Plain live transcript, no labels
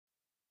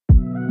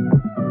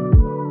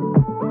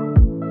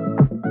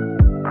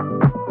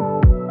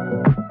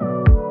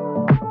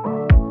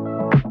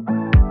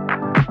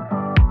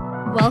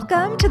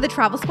to the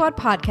Travel Squad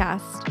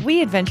podcast.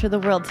 We adventure the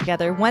world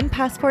together, one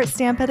passport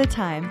stamp at a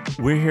time.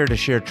 We're here to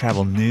share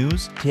travel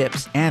news,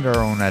 tips, and our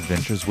own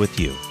adventures with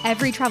you.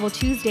 Every Travel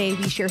Tuesday,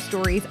 we share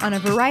stories on a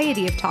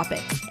variety of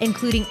topics,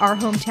 including our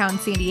hometown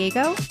San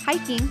Diego,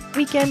 hiking,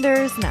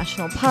 weekenders,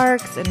 national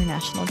parks,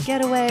 international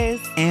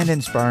getaways, and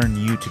inspiring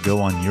you to go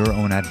on your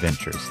own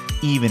adventures,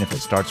 even if it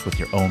starts with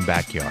your own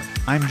backyard.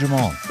 I'm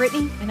Jamal.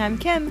 Brittany. And I'm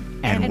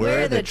Kim. And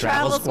we're the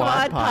Travel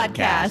Squad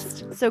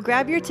podcast. So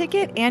grab your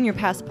ticket and your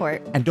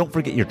passport. And don't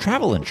forget your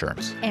travel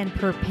insurance. And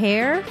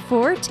prepare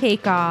for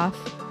takeoff.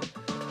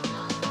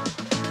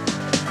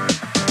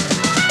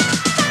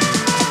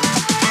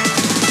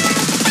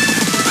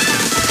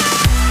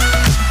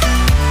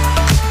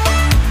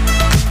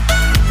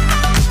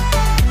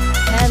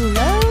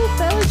 Hello,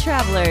 fellow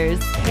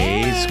travelers.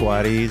 Hey,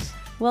 squaddies.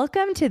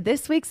 Welcome to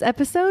this week's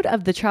episode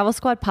of the Travel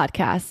Squad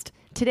podcast.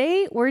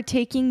 Today, we're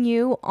taking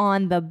you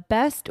on the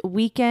best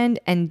weekend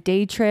and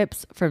day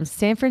trips from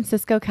San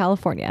Francisco,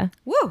 California.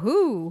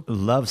 Woohoo!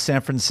 Love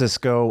San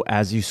Francisco.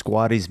 As you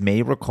squaddies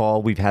may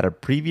recall, we've had a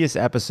previous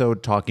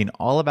episode talking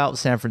all about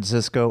San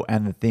Francisco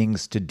and the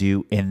things to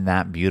do in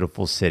that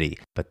beautiful city.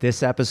 But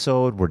this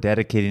episode, we're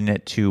dedicating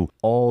it to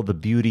all the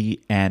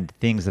beauty and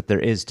things that there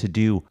is to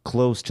do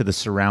close to the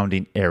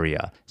surrounding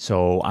area.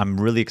 So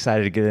I'm really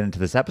excited to get into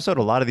this episode.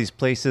 A lot of these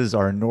places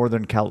are in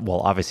Northern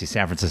Well, obviously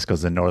San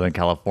Francisco's in Northern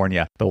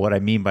California. But what I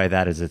mean by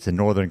that is it's in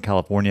Northern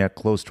California,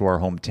 close to our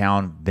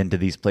hometown. Been to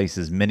these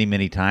places many,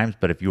 many times.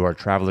 But if you are a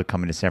traveler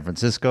coming to San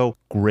Francisco,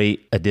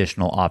 great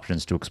additional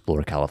options to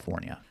explore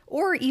California.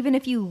 Or even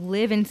if you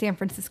live in San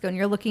Francisco and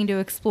you're looking to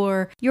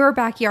explore your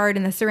backyard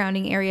and the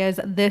surrounding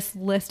areas, this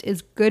list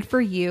is good for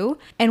you.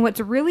 And what's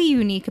really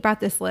unique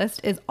about this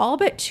list is all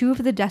but 2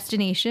 of the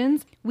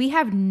destinations we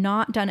have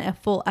not done a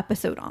full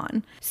episode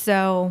on.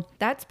 So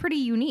that's pretty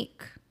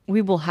unique.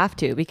 We will have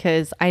to,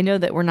 because I know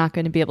that we're not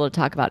going to be able to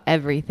talk about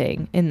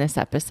everything in this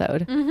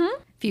episode.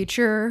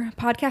 Future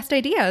podcast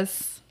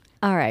ideas.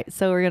 All right,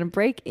 so we're going to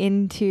break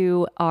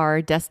into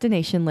our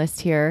destination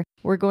list here.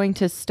 We're going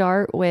to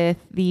start with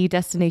the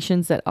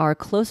destinations that are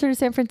closer to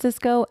San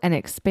Francisco and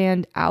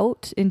expand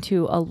out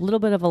into a little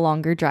bit of a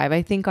longer drive.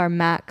 I think our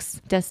max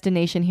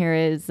destination here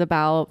is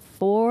about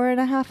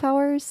 4.5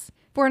 hours.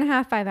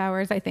 4.5, 5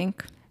 hours, I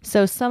think.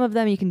 So some of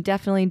them you can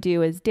definitely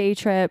do as day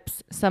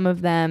trips. Some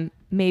of them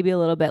maybe a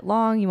little bit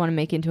long. You want to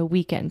make into a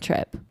weekend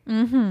trip.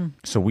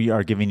 So we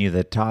are giving you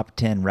the top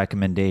 10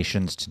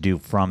 recommendations to do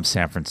from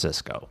San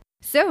Francisco.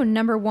 So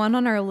number 1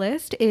 on our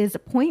list is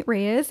Point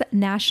Reyes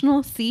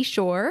National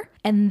Seashore.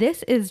 And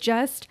this is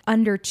just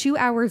under 2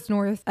 hours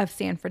north of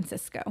San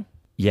Francisco.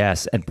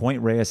 Yes, and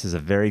Point Reyes is a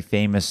very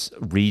famous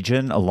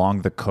region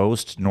along the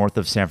coast north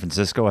of San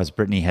Francisco, as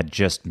Brittany had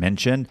just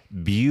mentioned.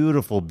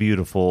 Beautiful,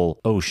 beautiful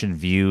ocean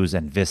views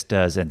and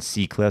vistas and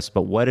sea cliffs.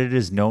 But what it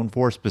is known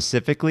for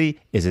specifically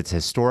is its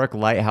historic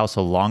lighthouse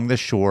along the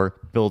shore,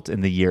 built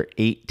in the year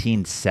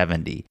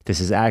 1870. This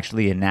is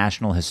actually a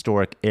National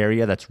Historic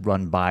Area that's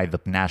run by the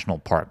National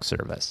Park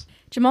Service.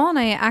 Jamal and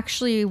I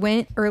actually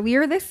went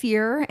earlier this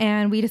year,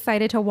 and we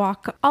decided to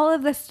walk all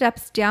of the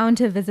steps down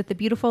to visit the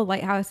beautiful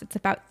lighthouse. It's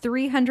about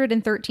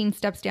 313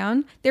 steps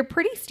down. They're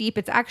pretty steep.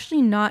 It's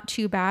actually not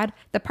too bad.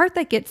 The part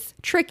that gets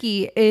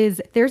tricky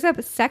is there's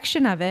a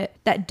section of it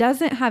that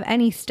doesn't have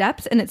any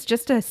steps, and it's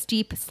just a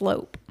steep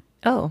slope.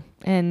 Oh,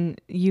 and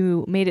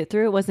you made it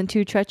through? It wasn't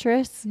too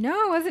treacherous?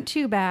 No, it wasn't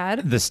too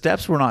bad. The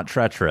steps were not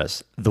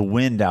treacherous. The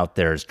wind out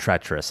there is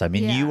treacherous. I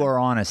mean, you are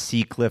on a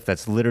sea cliff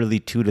that's literally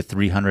 200 to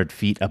 300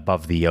 feet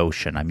above the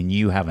ocean. I mean,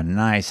 you have a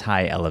nice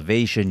high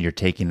elevation. You're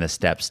taking the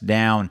steps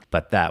down,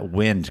 but that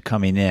wind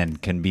coming in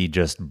can be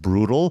just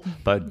brutal,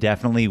 but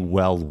definitely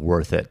well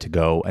worth it to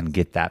go and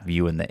get that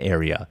view in the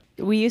area.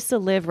 We used to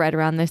live right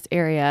around this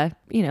area,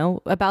 you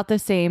know, about the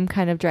same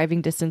kind of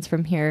driving distance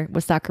from here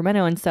with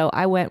Sacramento. And so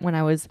I went when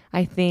I was,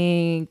 I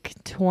think,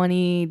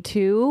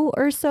 22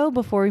 or so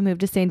before we moved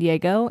to San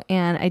Diego.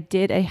 And I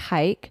did a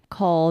hike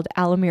called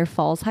Alamir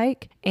Falls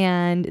Hike.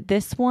 And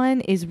this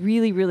one is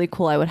really, really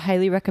cool. I would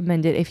highly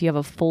recommend it if you have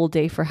a full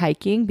day for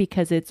hiking,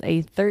 because it's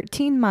a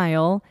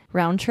 13-mile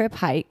round trip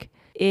hike.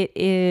 It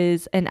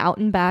is an out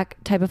and back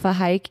type of a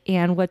hike.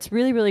 And what's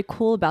really, really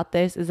cool about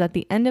this is at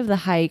the end of the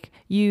hike,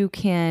 you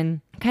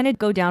can kind of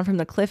go down from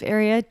the cliff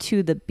area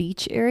to the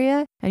beach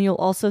area. And you'll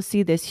also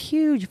see this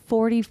huge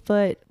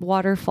 40-foot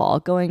waterfall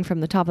going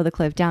from the top of the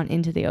cliff down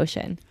into the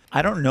ocean.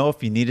 I don't know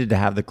if you needed to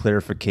have the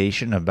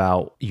clarification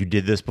about you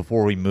did this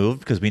before we moved,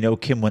 because we know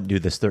Kim wouldn't do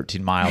this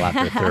 13 mile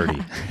after 30.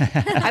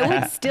 I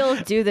would still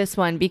do this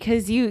one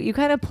because you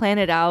kind of plan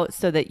it out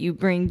so that you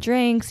bring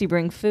drinks, you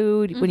bring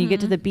food. When you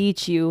get to the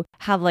beach, you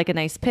have like a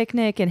nice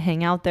picnic and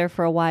hang out there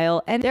for a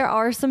while. And there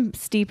are some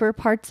steeper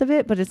parts of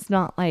it, but it's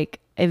not like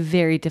a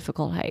very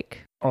difficult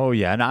hike. Oh,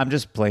 yeah. And I'm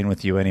just playing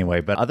with you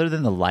anyway. But other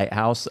than the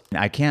lighthouse,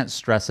 I can't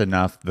stress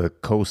enough the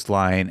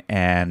coastline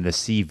and the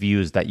sea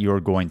views that you're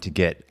going to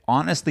get.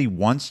 Honestly,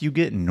 once you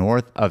get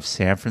north of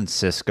San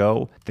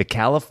Francisco, the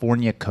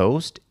California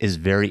coast is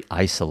very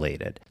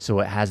isolated. So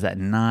it has that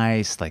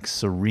nice, like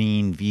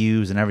serene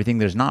views and everything.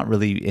 There's not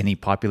really any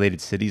populated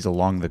cities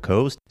along the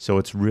coast. So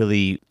it's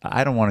really,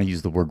 I don't want to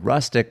use the word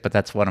rustic, but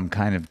that's what I'm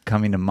kind of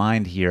coming to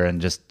mind here,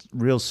 and just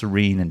real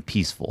serene and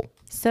peaceful.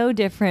 So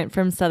different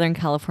from Southern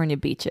California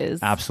beaches.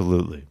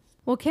 Absolutely.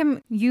 Well,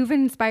 Kim, you've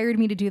inspired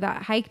me to do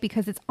that hike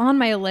because it's on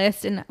my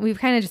list and we've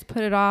kind of just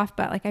put it off.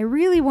 But like, I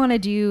really want to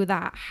do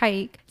that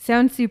hike.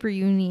 Sounds super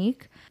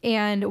unique.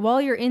 And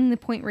while you're in the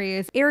Point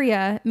Reyes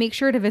area, make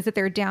sure to visit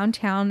their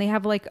downtown. They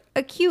have like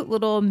a cute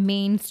little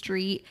main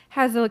street,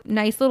 has a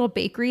nice little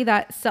bakery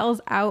that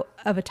sells out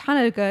of a ton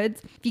of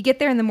goods. If you get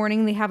there in the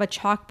morning, they have a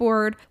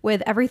chalkboard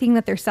with everything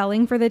that they're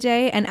selling for the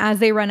day. And as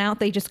they run out,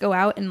 they just go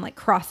out and like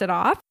cross it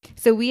off.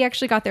 So we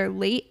actually got there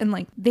late and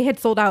like they had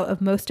sold out of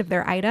most of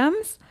their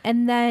items.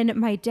 And then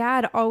my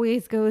dad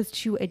always goes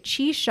to a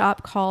cheese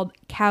shop called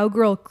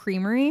Cowgirl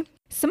Creamery.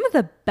 Some of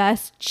the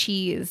best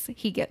cheese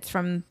he gets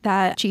from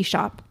that cheese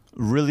shop.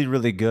 Really,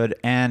 really good.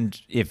 And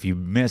if you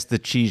missed the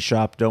cheese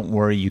shop, don't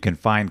worry. You can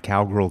find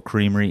Cowgirl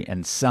Creamery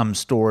in some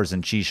stores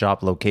and cheese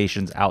shop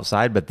locations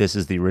outside, but this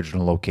is the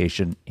original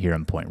location here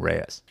in Point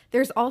Reyes.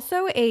 There's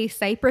also a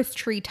cypress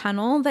tree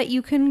tunnel that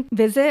you can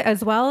visit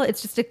as well.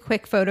 It's just a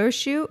quick photo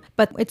shoot,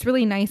 but it's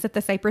really nice that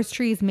the cypress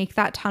trees make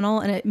that tunnel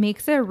and it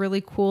makes a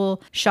really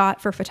cool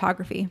shot for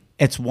photography.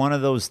 It's one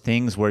of those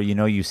things where, you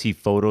know, you see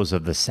photos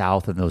of the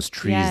South and those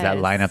trees that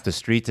line up the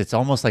streets. It's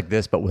almost like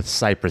this, but with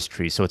cypress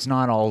trees. So it's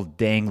not all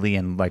dangly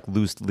and like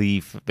loose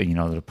leaf, you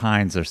know, the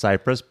pines or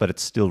cypress, but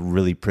it's still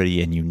really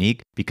pretty and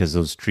unique because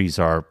those trees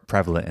are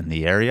prevalent in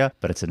the area.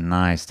 But it's a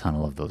nice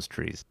tunnel of those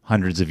trees.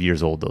 Hundreds of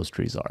years old those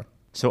trees are.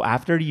 So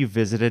after you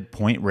visited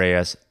Point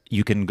Reyes,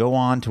 you can go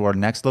on to our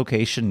next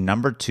location,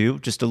 number 2,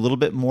 just a little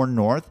bit more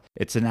north.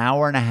 It's an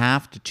hour and a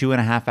half to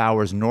 2.5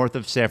 hours north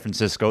of San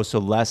Francisco, so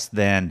less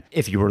than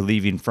if you were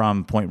leaving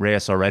from Point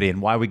Reyes already. And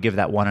why we give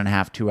that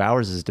 1.5, 2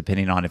 hours is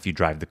depending on if you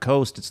drive the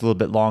coast, it's a little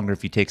bit longer.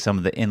 If you take some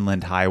of the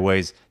inland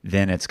highways,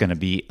 then it's going to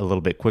be a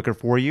little bit quicker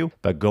for you.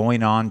 But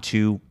going on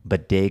to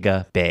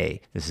Bodega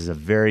Bay. This is a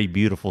very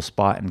beautiful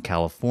spot in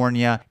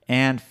California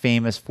and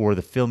famous for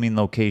the filming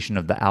location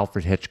of the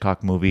Alfred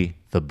Hitchcock movie,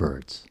 The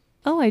Birds.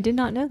 Oh, I did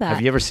not know that.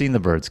 Have you ever seen The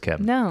Birds,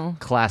 Kim? No.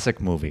 Classic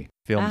movie.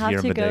 Filmed here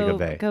in Bodega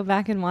Bay. Go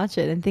back and watch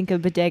it and think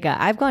of Bodega.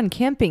 I've gone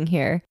camping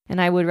here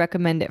and I would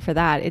recommend it for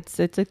that. It's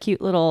a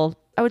cute little,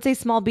 I would say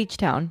small beach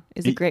town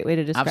is a great way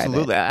to describe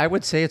Absolutely. it. I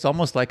would say it's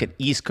almost like an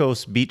East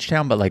Coast beach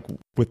town, but like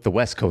with the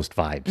West Coast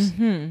vibes.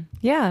 Mm-hmm.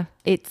 Yeah.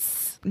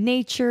 It's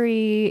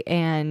naturey.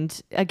 And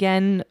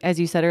again, as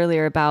you said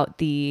earlier about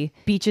the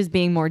beaches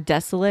being more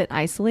desolate,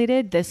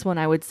 isolated, this one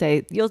I would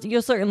say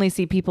you'll certainly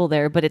see people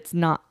there, but it's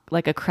not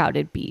like a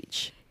crowded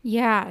beach.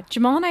 Yeah,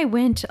 Jamal and I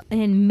went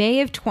in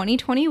May of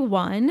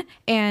 2021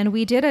 and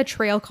we did a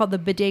trail called the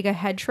Bodega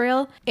Head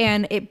Trail,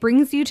 and it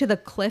brings you to the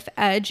cliff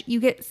edge.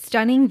 You get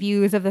stunning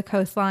views of the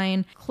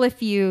coastline, cliff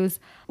views.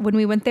 When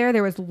we went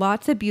there was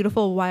lots of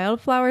beautiful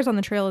wildflowers on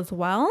the trail as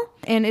well.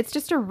 And it's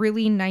just a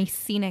really nice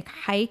scenic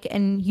hike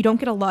and you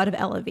don't get a lot of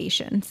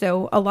elevation.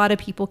 So a lot of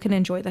people can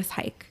enjoy this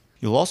hike.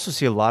 You'll also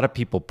see a lot of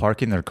people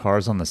parking their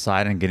cars on the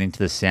side and getting to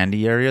the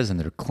sandy areas, and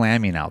they're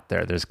clamming out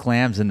there. There's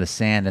clams in the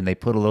sand, and they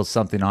put a little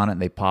something on it,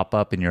 and they pop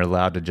up, and you're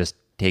allowed to just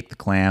take the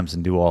clams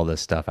and do all this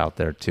stuff out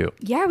there too.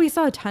 Yeah, we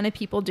saw a ton of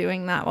people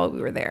doing that while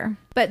we were there.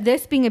 But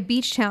this being a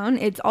beach town,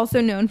 it's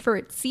also known for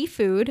its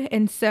seafood,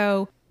 and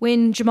so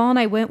when Jamal and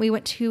I went, we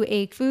went to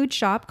a food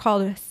shop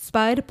called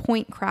Spud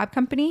Point Crab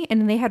Company,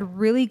 and they had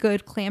really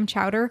good clam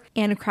chowder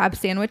and crab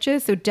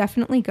sandwiches. So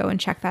definitely go and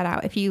check that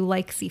out if you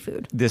like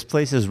seafood. This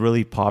place is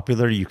really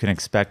popular. You can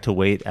expect to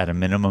wait at a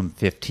minimum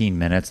 15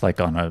 minutes,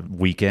 like on a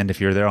weekend. If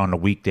you're there on a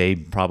weekday,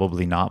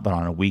 probably not, but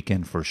on a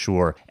weekend for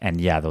sure.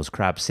 And yeah, those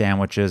crab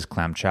sandwiches,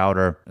 clam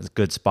chowder is a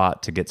good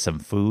spot to get some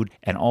food.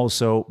 And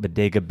also,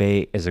 Bodega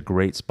Bay is a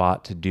great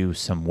spot to do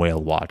some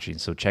whale watching.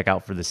 So check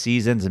out for the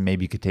seasons, and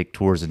maybe you could take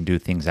tours and do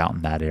things out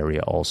in that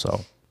area also.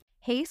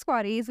 Hey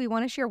Squatties, we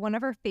want to share one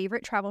of our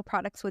favorite travel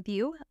products with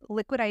you.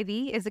 Liquid IV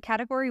is a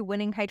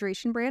category-winning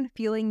hydration brand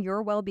fueling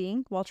your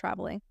well-being while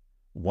traveling.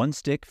 One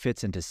stick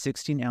fits into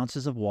 16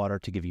 ounces of water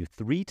to give you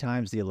 3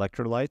 times the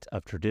electrolytes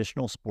of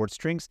traditional sports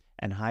drinks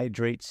and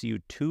hydrates you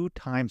 2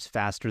 times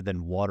faster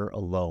than water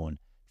alone.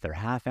 Their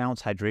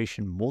half-ounce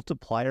hydration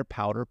multiplier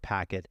powder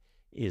packet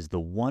is the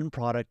one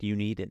product you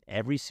need in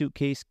every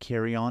suitcase,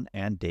 carry-on,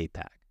 and day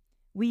pack.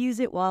 We use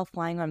it while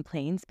flying on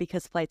planes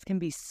because flights can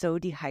be so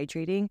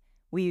dehydrating.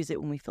 We use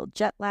it when we feel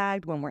jet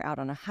lagged, when we're out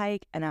on a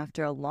hike, and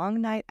after a long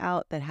night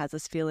out that has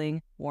us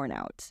feeling worn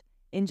out.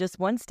 In just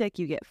one stick,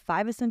 you get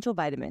 5 essential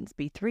vitamins,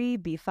 B3,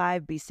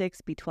 B5,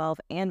 B6, B12,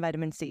 and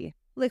vitamin C.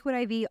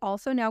 Liquid IV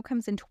also now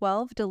comes in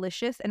 12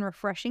 delicious and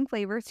refreshing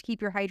flavors to keep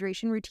your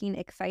hydration routine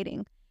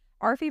exciting.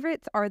 Our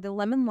favorites are the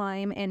lemon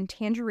lime and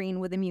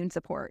tangerine with immune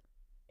support.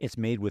 It's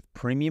made with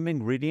premium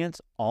ingredients,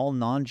 all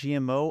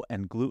non-GMO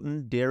and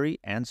gluten, dairy,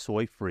 and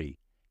soy-free.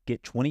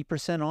 Get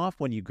 20% off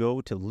when you go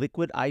to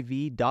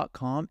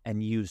liquidiv.com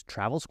and use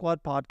Travel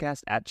Squad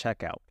Podcast at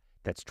checkout.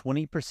 That's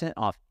 20%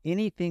 off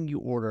anything you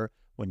order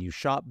when you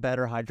shop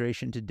Better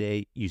Hydration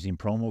today using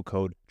promo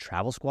code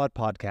Travel Squad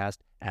Podcast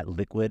at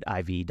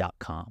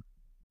liquidiv.com.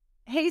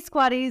 Hey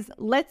Squatties,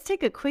 let's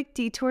take a quick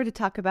detour to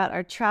talk about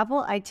our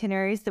travel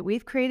itineraries that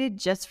we've created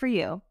just for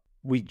you.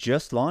 We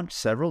just launched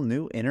several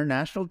new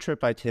international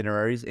trip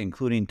itineraries,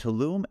 including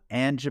Tulum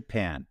and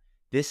Japan.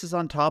 This is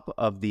on top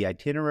of the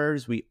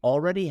itineraries we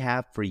already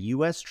have for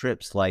U.S.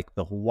 trips like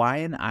the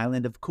Hawaiian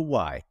island of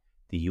Kauai,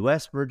 the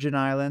U.S. Virgin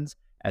Islands,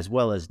 as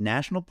well as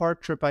national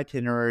park trip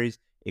itineraries,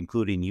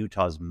 including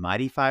Utah's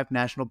Mighty Five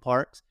National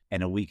Parks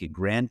and a week at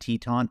Grand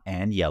Teton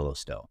and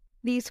Yellowstone.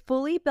 These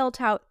fully built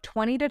out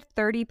 20 to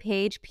 30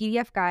 page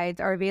PDF guides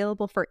are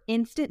available for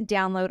instant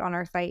download on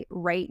our site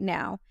right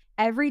now.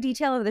 Every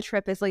detail of the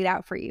trip is laid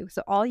out for you,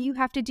 so all you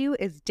have to do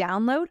is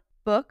download,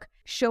 book,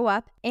 show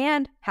up,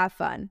 and have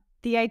fun.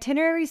 The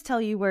itineraries tell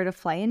you where to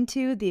fly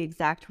into, the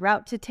exact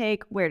route to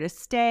take, where to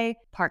stay,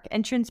 park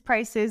entrance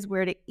prices,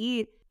 where to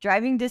eat,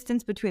 driving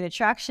distance between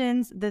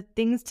attractions, the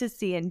things to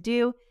see and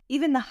do,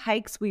 even the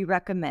hikes we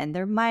recommend,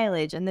 their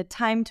mileage, and the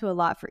time to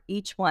allot for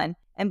each one.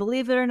 And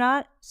believe it or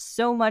not,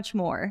 so much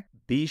more.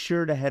 Be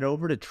sure to head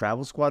over to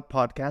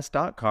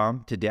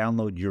TravelSquadPodcast.com to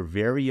download your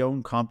very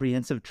own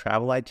comprehensive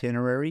travel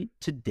itinerary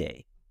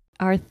today.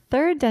 Our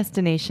third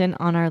destination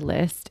on our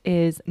list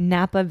is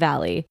Napa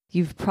Valley.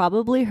 You've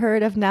probably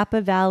heard of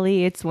Napa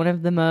Valley. It's one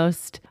of the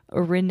most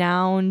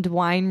renowned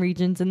wine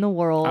regions in the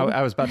world.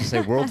 I was about to say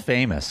world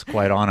famous,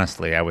 quite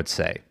honestly, I would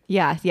say.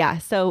 Yeah.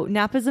 So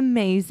Napa's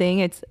amazing.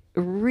 It's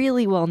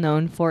really well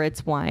known for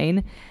its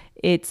wine.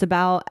 It's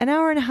about an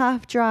hour and a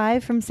half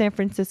drive from San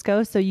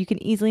Francisco, so you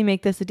can easily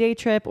make this a day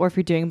trip, or if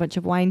you're doing a bunch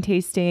of wine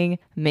tasting,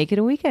 make it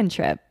a weekend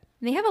trip.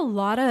 They have a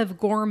lot of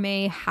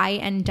gourmet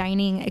high-end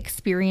dining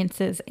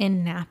experiences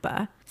in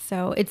Napa.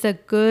 So it's a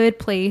good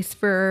place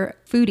for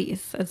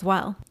foodies as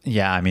well.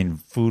 Yeah, I mean,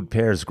 food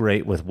pairs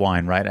great with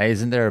wine, right?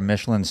 Isn't there a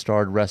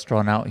Michelin-starred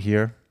restaurant out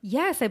here?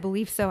 Yes, I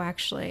believe so,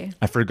 actually.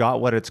 I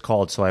forgot what it's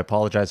called, so I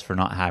apologize for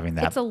not having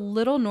that. It's a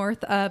little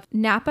north of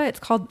Napa. It's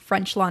called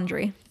French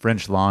Laundry.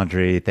 French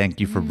Laundry.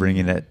 Thank you for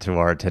bringing it to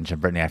our attention,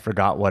 Brittany. I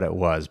forgot what it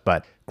was,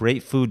 but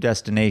great food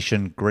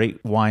destination,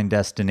 great wine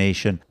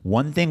destination.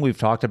 One thing we've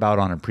talked about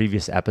on a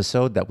previous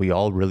episode that we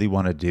all really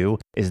want to do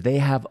is they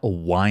have a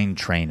wine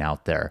train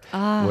out there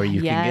where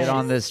you can get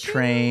on this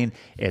train.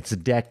 It's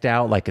decked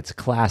out like it's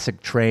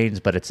classic trains,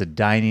 but it's a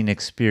dining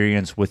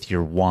experience with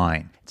your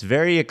wine. It's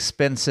very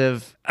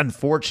expensive.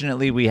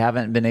 Unfortunately, we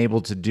haven't been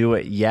able to do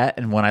it yet.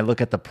 And when I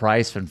look at the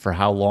price and for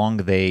how long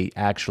they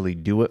actually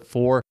do it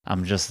for,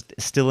 I'm just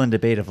still in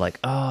debate of like,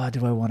 oh,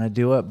 do I want to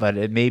do it? But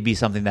it may be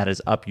something that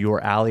is up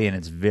your alley and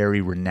it's very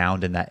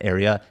renowned in that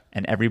area.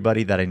 And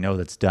everybody that I know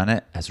that's done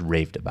it has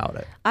raved about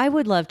it. I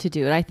would love to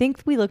do it. I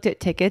think we looked at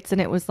tickets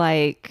and it was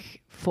like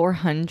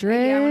 $400.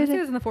 Yeah, I want to say it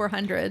was in the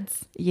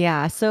 400s.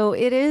 Yeah, so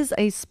it is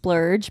a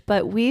splurge,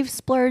 but we've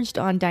splurged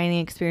on dining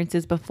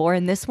experiences before,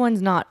 and this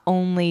one's not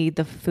only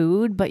the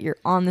food, but you're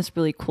on this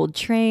really cool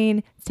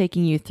train. It's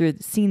taking you through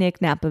the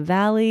scenic Napa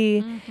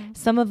Valley. Mm-hmm.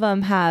 Some of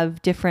them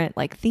have different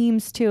like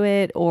themes to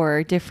it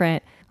or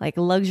different like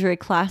luxury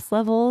class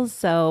levels.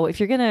 So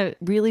if you're going to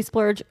really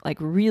splurge, like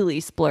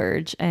really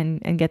splurge and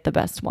get the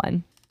best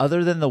one.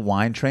 Other than the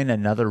wine train,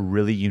 another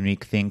really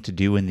unique thing to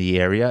do in the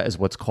area is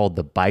what's called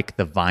the Bike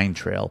the Vine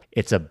Trail.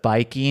 It's a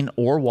biking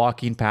or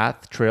walking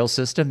path trail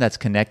system that's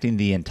connecting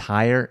the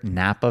entire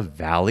Napa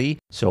Valley.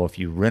 So if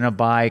you rent a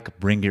bike,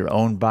 bring your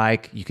own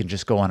bike, you can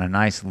just go on a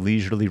nice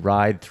leisurely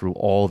ride through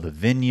all the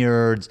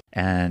vineyards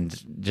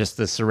and just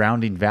the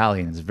surrounding valley.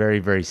 And it's very,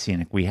 very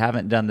scenic. We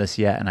haven't done this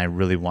yet, and I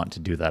really want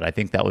to do that. I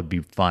think that would be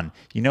fun.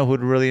 You know who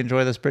would really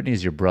enjoy this, Brittany,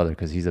 is your brother,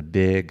 because he's a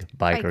big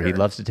biker. He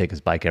loves to take his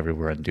bike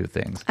everywhere and do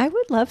things. I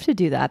would love to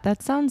do that.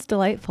 That sounds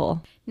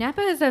delightful.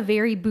 Napa is a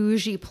very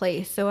bougie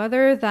place. So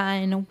other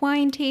than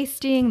wine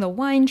tasting, the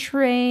wine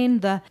train,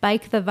 the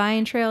Bike the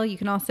Vine Trail, you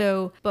can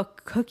also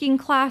book cooking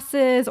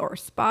classes or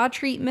spa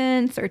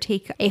treatments or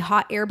take a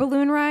hot air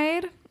balloon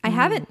ride. I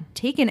haven't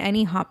taken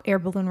any hot air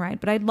balloon ride,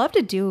 but I'd love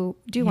to do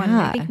one.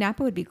 I think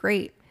Napa would be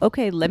great.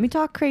 Okay, let me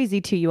talk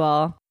crazy to you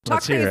all.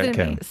 Talk crazy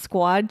to me.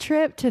 Squad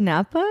trip to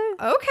Napa?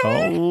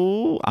 Okay.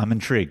 Oh, I'm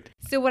intrigued.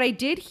 So what I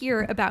did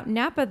hear about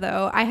Napa,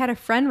 though, I had a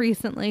friend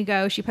recently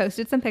go. She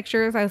posted some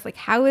pictures. I was like,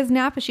 how is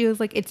Napa? She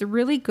was like, it's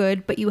really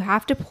good, but you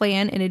have to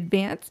plan in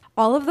advance.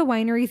 All of the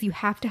wineries, you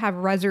have to have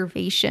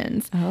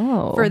reservations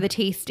for the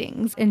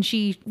tastings. And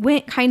she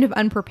went kind of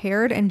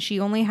unprepared, and she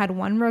only had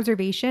one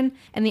reservation.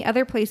 And the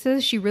other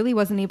places, she really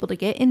wasn't able to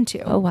get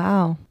into. Oh,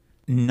 wow.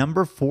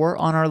 Number 4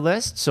 on our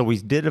list. So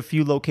we did a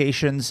few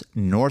locations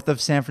north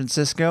of San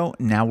Francisco.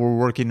 Now we're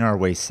working our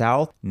way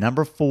south.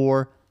 Number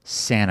 4,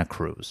 Santa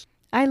Cruz.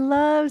 I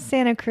love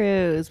Santa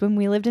Cruz. When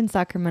we lived in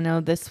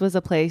Sacramento, this was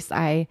a place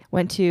I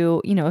went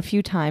to, a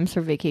few times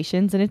for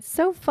vacations, and it's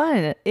so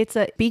fun. It's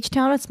a beach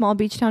town, a small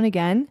beach town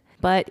again,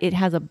 but it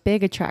has a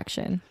big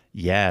attraction.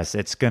 Yes,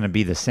 it's going to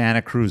be the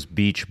Santa Cruz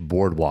Beach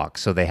Boardwalk.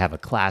 So they have a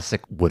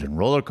classic wooden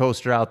roller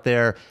coaster out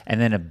there and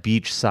then a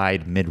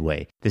beachside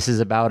midway. This is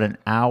about an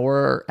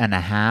hour and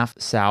a half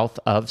south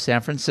of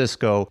San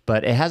Francisco,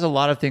 but it has a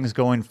lot of things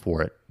going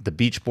for it. The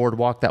beach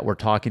boardwalk that we're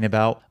talking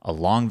about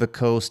along the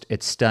coast,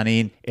 it's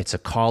stunning. It's a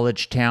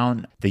college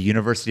town. The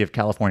University of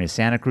California,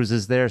 Santa Cruz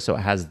is there, so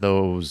it has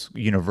those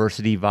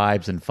university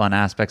vibes and fun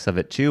aspects of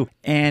it too.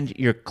 And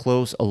you're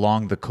close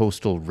along the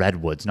coastal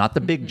redwoods, not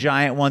the big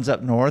giant ones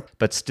up north,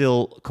 but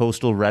still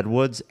coastal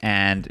redwoods,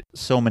 and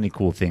so many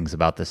cool things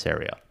about this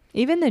area.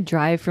 Even the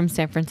drive from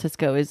San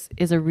Francisco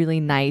is a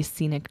really nice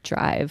scenic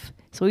drive.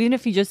 So even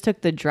if you just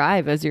took the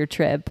drive as your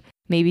trip,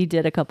 maybe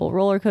did a couple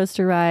roller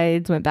coaster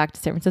rides, went back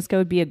to San Francisco,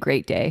 would be a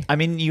great day. I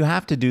mean, you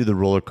have to do the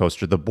roller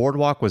coaster. The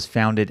boardwalk was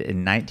founded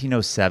in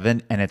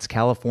 1907, and it's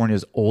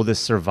California's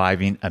oldest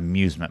surviving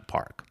amusement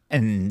park,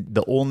 and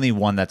the only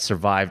one that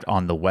survived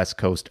on the west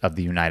coast of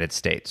the United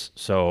States.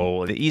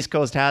 So the East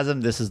Coast has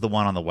them. This is the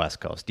one on the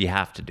West Coast. You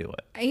have to do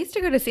it. I used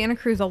to go to Santa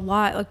Cruz a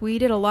lot. Like, we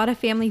did a lot of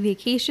family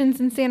vacations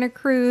in Santa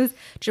Cruz.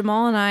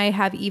 Jamal and I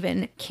have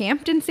even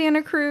camped in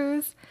Santa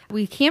Cruz.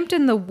 We camped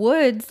in the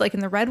woods, like in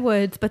the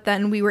redwoods, but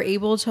then we were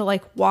able to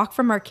like walk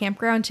from our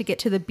campground to get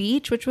to the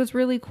beach, which was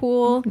really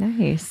cool.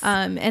 Nice.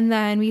 And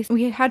then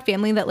we had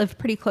family that lived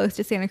pretty close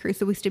to Santa Cruz,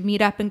 so we used to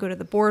meet up and go to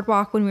the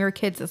boardwalk when we were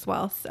kids as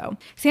well. So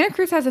Santa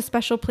Cruz has a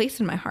special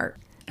place in my heart.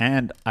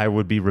 And I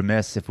would be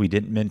remiss if we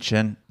didn't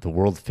mention the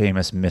world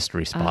famous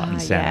mystery spot in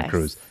Santa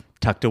Cruz.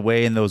 Tucked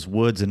away in those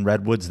woods and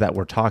redwoods that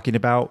we're talking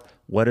about.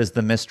 What is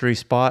the mystery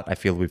spot? I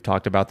feel we've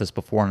talked about this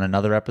before in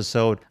another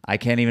episode. I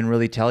can't even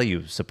really tell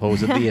you.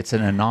 Supposedly, it's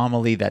an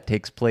anomaly that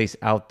takes place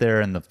out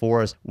there in the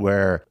forest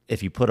where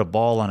if you put a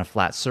ball on a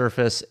flat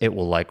surface, it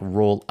will like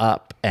roll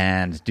up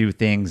and do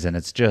things. And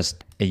it's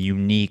just a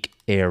unique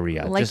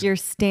area. Like just you're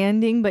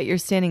standing, but you're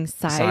standing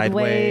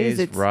sideways.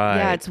 It's, right.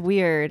 Yeah, it's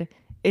weird.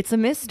 It's a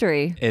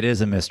mystery. It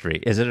is a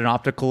mystery. Is it an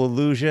optical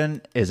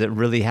illusion? Is it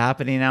really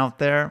happening out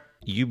there?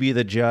 You be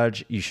the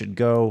judge. You should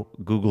go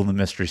Google the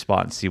mystery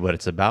spot and see what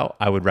it's about.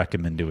 I would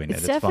recommend doing it.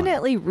 It's fun.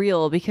 definitely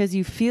real because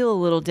you feel a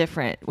little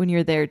different when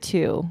you're there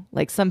too.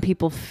 Like some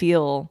people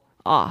feel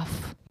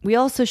off. We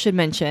also should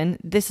mention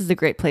this is a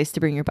great place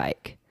to bring your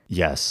bike.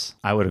 Yes,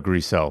 I would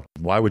agree so.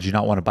 Why would you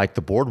not want to bike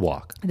the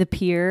boardwalk? The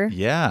pier.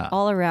 Yeah.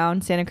 All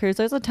around Santa Cruz.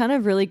 There's a ton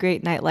of really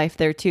great nightlife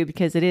there too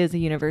because it is a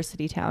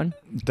university town.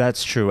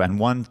 That's true. And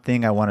one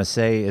thing I want to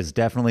say is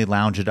definitely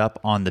lounge it up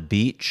on the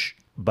beach.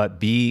 But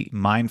be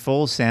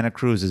mindful, Santa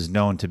Cruz is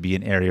known to be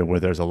an area where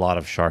there's a lot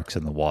of sharks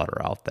in the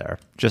water out there.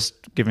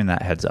 Just giving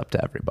that heads up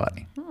to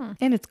everybody.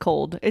 And it's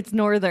cold. It's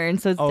northern,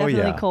 so it's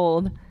definitely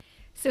cold.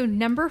 So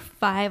number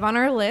 5 on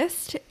our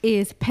list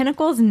is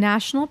Pinnacles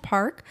National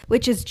Park,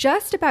 which is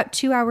just about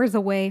 2 hours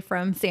away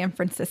from San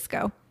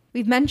Francisco.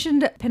 We've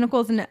mentioned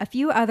Pinnacles in a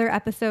few other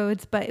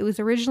episodes, but it was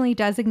originally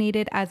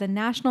designated as a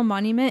national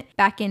monument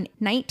back in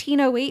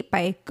 1908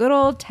 by good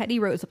old Teddy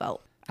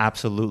Roosevelt.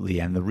 Absolutely.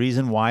 And the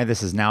reason why this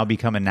has now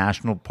become a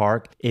national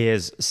park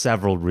is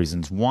several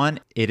reasons. One,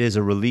 it is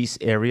a release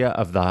area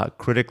of the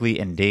critically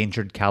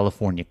endangered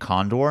California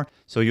condor.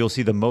 So you'll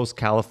see the most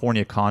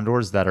California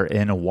condors that are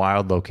in a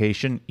wild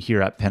location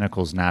here at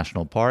Pinnacles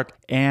National Park.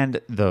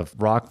 And the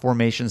rock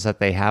formations that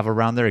they have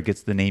around there, it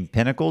gets the name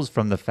Pinnacles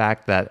from the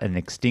fact that an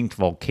extinct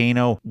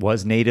volcano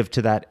was native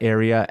to that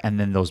area. And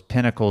then those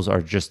pinnacles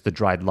are just the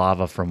dried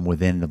lava from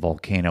within the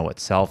volcano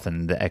itself.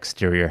 And the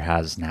exterior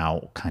has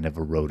now kind of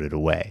eroded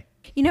away.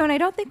 You know, and I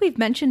don't think we've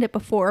mentioned it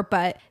before,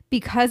 but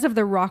because of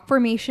the rock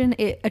formation,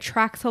 it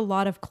attracts a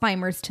lot of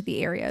climbers to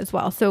the area as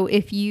well. So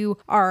if you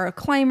are a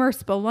climber,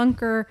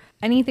 spelunker,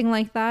 anything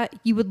like that,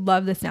 you would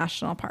love this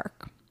national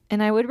park.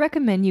 And I would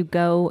recommend you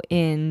go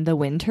in the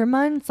winter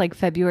months. Like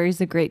February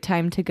is a great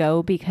time to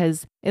go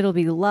because it'll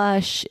be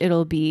lush,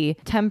 it'll be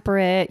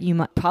temperate. You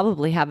might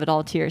probably have it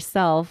all to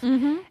yourself.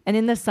 Mm-hmm. And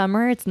in the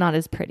summer, it's not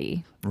as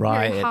pretty.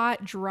 Right. Very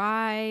hot,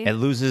 dry. It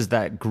loses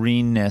that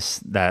greenness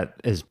that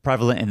is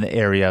prevalent in the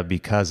area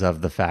because of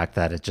the fact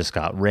that it just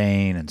got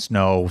rain and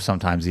snow,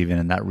 sometimes even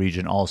in that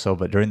region also.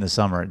 But during the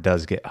summer, it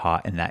does get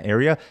hot in that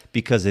area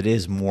because it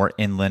is more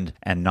inland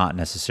and not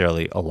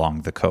necessarily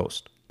along the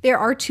coast. There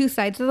are 2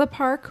 sides of the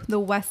park, the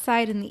west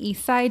side and the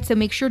east side. So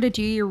make sure to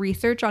do your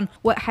research on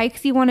what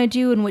hikes you want to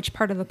do and which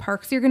part of the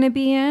parks you're going to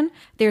be in.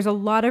 There's a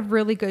lot of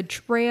really good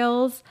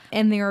trails,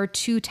 and there are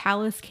 2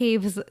 talus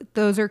caves.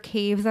 Those are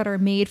caves that are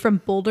made from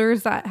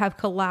boulders that have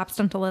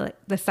collapsed onto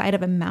the side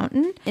of a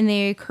mountain, and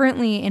they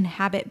currently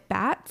inhabit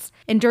bats.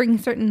 And during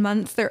certain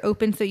months, they're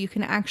open so you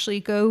can actually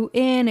go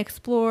in,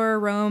 explore,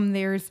 roam.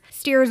 There's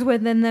stairs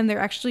within them. They're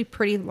actually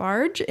pretty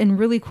large and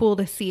really cool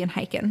to see and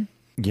hike in.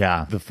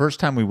 Yeah, the first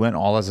time we went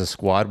all as a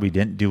squad, we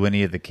didn't do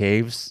any of the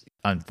caves.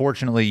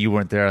 Unfortunately, you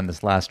weren't there on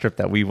this last trip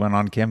that we went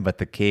on, Kim, but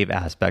the cave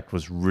aspect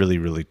was really,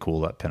 really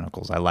cool at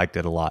Pinnacles. I liked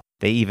it a lot.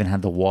 They even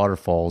had the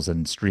waterfalls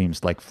and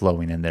streams like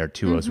flowing in there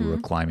too as we were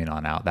climbing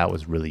on out. That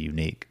was really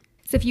unique.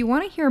 So if you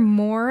want to hear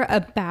more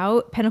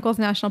about Pinnacles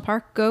National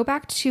Park, go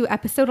back to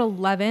episode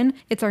 11.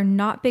 It's our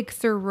Not Big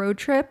Sur road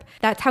trip.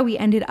 That's how we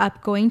ended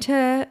up going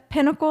to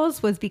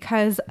Pinnacles, was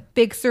because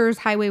Big Sur's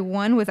Highway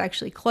 1 was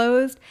actually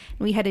closed.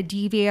 And we had to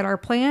deviate our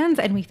plans,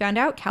 and we found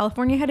out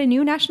California had a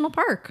new national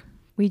park.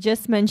 We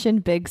just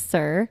mentioned Big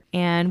Sur,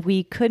 and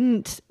we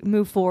couldn't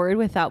move forward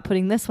without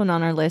putting this one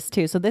on our list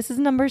too. So this is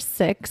number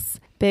 6,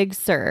 Big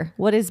Sur.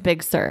 What is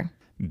Big Sur?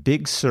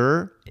 Big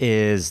Sur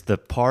is the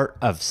part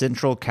of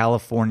Central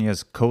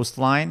California's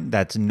coastline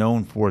that's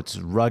known for its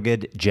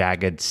rugged,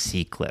 jagged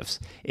sea cliffs.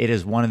 It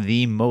is one of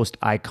the most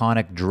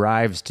iconic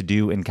drives to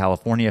do in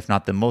California, if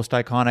not the most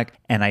iconic,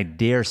 and I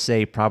dare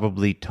say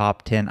probably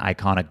top 10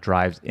 iconic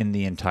drives in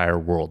the entire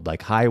world.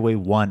 Like Highway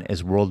 1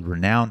 is world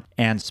renowned,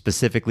 and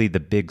specifically the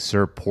Big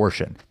Sur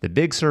portion. The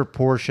Big Sur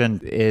portion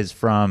is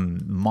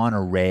from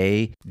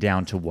Monterey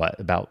down to what?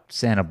 About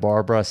Santa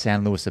Barbara,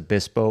 San Luis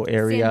Obispo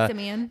area. San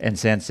Simeon. And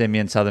San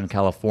Simeon, Southern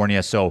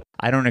California. So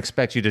I don't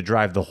expect you to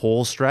drive the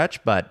whole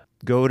stretch, but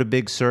go to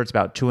Big Sur. It's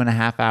about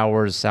 2.5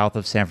 hours south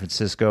of San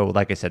Francisco.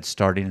 Like I said,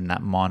 starting in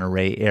that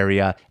Monterey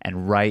area,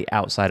 and right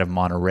outside of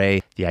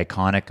Monterey, the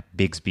iconic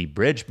Bixby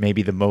Bridge,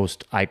 maybe the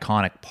most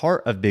iconic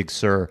part of Big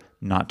Sur,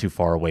 not too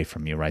far away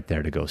from you right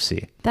there to go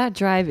see. That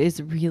drive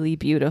is really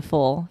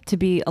beautiful to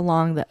be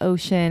along the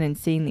ocean and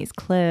seeing these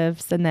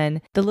cliffs, and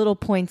then the little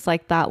points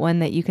like that one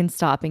that you can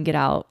stop and get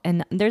out.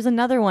 And there's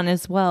another one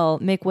as well,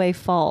 Midway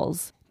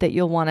Falls, that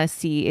you'll want to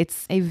see.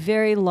 It's a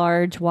very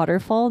large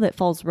waterfall that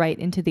falls right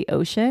into the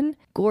ocean.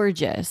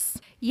 Gorgeous.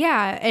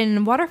 Yeah,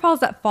 and waterfalls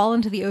that fall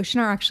into the ocean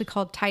are actually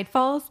called tide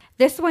falls.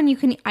 This one, you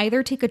can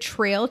either take a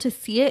trail to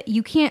see it.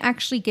 You can't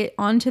actually get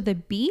onto the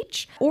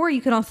beach, or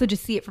you can also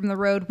just see it from the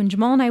road. When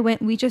Jamal and I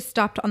went, we just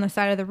stopped on the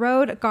side of the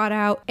road, got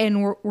out,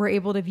 and were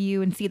able to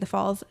view and see the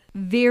falls.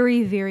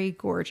 Very, very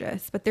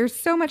gorgeous. But there's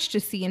so much to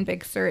see in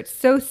Big Sur. It's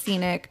so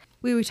scenic.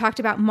 We talked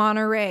about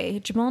Monterey.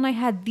 Jamal and I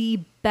had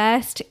the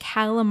best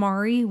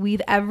calamari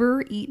we've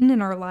ever eaten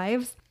in our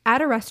lives at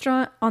a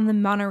restaurant on the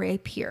Monterey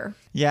Pier.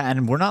 Yeah,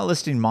 and we're not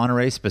listing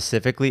Monterey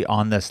specifically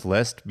on this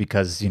list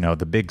because, you know,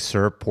 the Big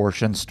Sur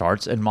portion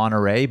starts in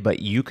Monterey,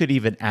 but you could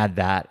even add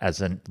that as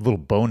a little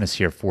bonus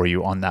here for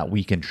you on that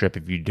weekend trip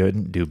if you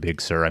didn't do Big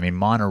Sur. I mean,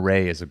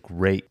 Monterey is a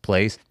great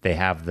place. They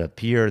have the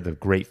pier, the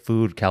great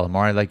food,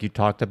 calamari like you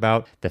talked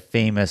about, the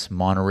famous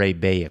Monterey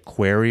Bay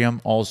Aquarium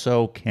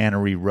also,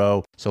 Cannery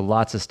Row. So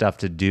lots of stuff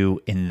to do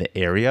in the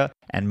area.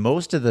 And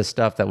most of the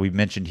stuff that we've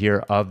mentioned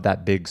here of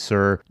that Big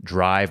Sur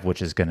drive,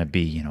 which is going to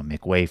be, you know,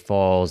 Midway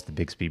Falls, the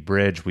Bixby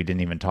Bridge. We didn't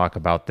even talk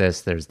about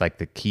this. There's like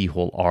the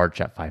Keyhole Arch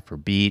at Pfeiffer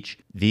Beach.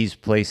 These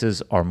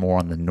places are more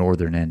on the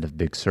northern end of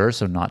Big Sur,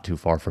 so not too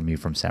far from you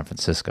from San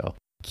Francisco.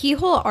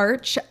 Keyhole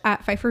Arch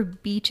at Pfeiffer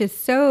Beach is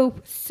so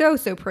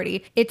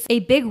pretty. It's a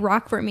big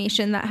rock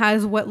formation that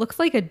has what looks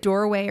like a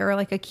doorway or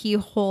like a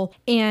keyhole.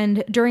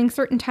 And during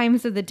certain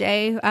times of the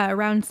day,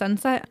 around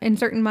sunset in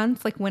certain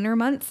months, like winter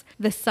months,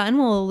 the sun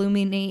will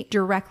illuminate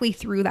directly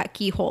through that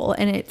keyhole.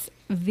 And it's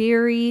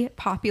very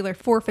popular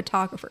for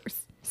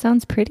photographers.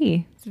 Sounds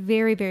pretty. It's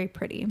very, very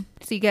pretty.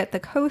 So you get the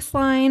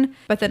coastline,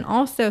 but then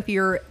also if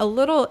you're a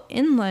little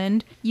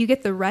inland, you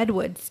get the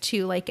redwoods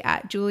too, like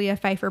at Julia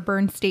Pfeiffer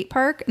Burns State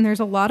Park. And there's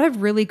a lot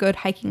of really good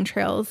hiking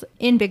trails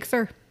in Big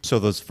Sur. So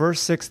those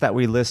first 6 that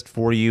we list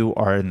for you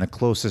are in the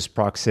closest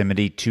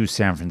proximity to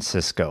San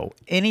Francisco.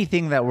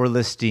 Anything that we're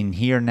listing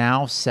here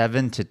now,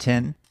 7 to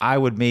 10, I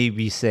would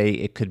maybe say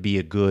it could be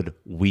a good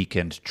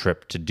weekend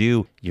trip to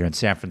do. You're in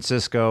San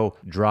Francisco,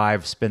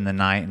 drive, spend the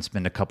night, and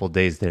spend a couple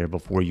days there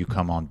before you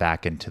come on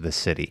back into the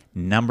city.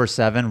 Number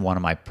 7, one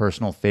of my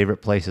personal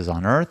favorite places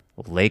on earth,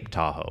 Lake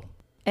Tahoe.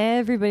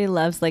 Everybody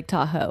loves Lake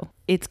Tahoe.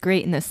 It's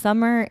great in the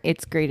summer.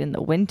 It's great in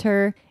the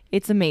winter.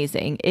 It's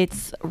amazing.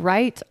 It's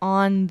right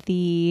on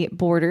the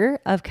border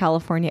of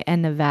California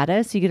and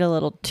Nevada. So you get a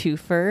little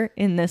twofer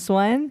in this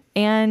one.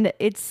 And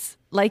it's,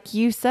 like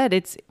you said,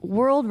 it's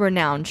world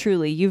renowned,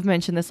 truly. You've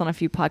mentioned this on a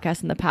few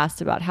podcasts in the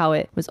past about how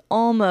it was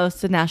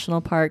almost a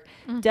national park.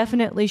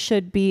 Definitely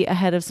should be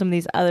ahead of some of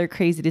these other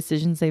crazy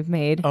decisions they've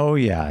made. Oh,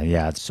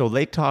 yeah. So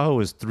Lake Tahoe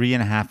is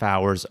 3.5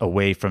 hours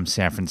away from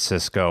San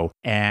Francisco.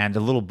 And a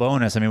little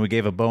bonus, I mean, we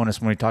gave a bonus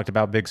when we talked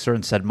about Big Sur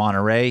and said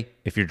Monterey.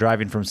 If you're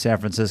driving from San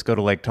Francisco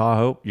to Lake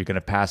Tahoe, you're going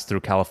to pass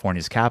through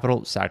California's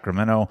capital,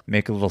 Sacramento,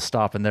 make a little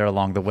stop in there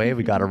along the way.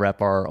 We got to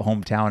rep our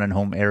hometown and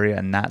home area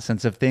in that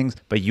sense of things.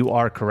 But you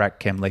are correct,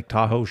 Kim. Lake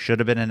Tahoe should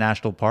have been a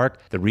national park.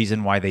 The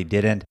reason why they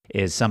didn't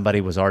is somebody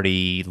was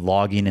already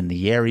logging in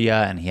the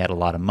area and he had a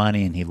lot of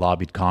money and he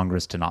lobbied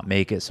Congress to not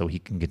make it so he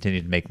can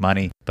continue to make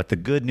money. But the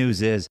good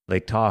news is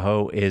Lake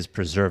Tahoe is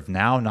preserved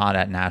now, not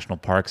at national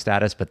park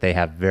status, but they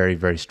have very,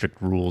 very strict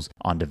rules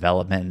on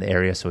development in the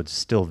area. So it's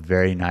still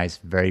very nice,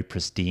 very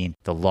pristine.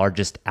 The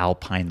largest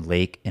alpine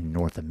lake in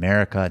North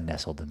America,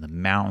 nestled in the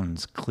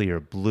mountains,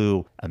 clear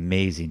blue,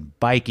 amazing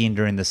biking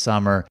during the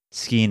summer,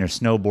 skiing or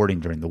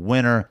snowboarding during the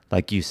winter.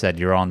 Like you said,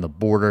 you're on the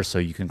border, so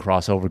you can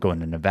cross over, go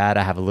into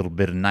Nevada, have a little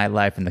bit of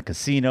nightlife in the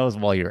casinos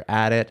while you're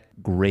at it.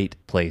 Great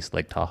place,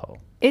 Lake Tahoe.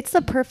 It's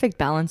the perfect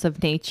balance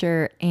of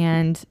nature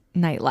and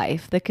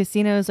nightlife. The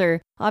casinos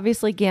are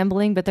obviously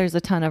gambling, but there's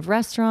a ton of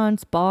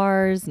restaurants,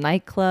 bars,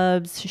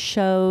 nightclubs,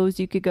 shows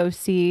you could go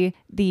see.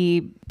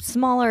 The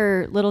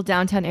smaller little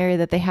downtown area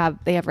that they have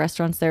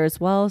restaurants there as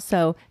well.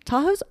 So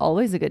Tahoe's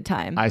always a good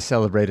time. I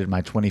celebrated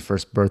my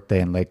 21st birthday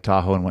in Lake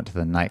Tahoe and went to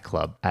the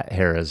nightclub at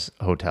Harrah's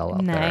Hotel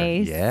out there.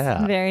 Nice.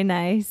 Yeah. Very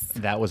nice.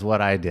 That was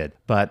what I did.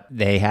 But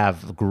they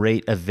have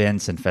great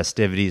events and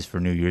festivities for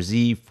New Year's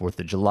Eve, 4th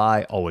of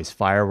July, always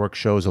fireworks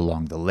shows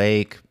along the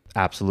lake.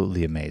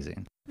 Absolutely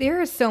amazing.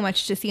 There is so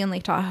much to see in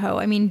Lake Tahoe.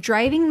 I mean,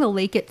 driving the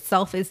lake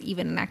itself is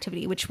even an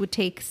activity, which would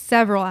take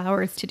several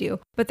hours to do.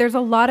 But there's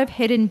a lot of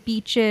hidden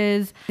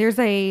beaches. There's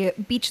a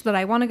beach that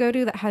I want to go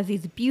to that has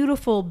these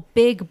beautiful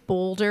big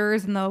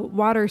boulders and the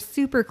water's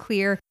super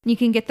clear. You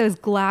can get those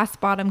glass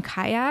bottom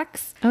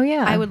kayaks. Oh,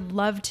 yeah. I would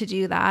love to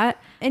do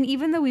that. And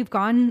even though we've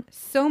gone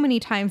so many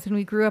times when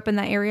we grew up in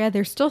that area,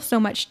 there's still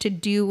so much to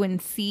do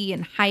and see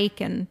and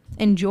hike and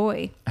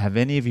enjoy. Have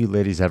any of you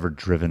ladies ever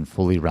driven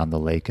fully around the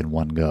lake in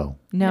one go?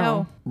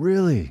 No.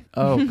 Really?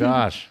 Oh,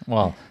 gosh.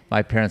 Well,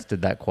 my parents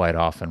did that quite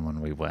often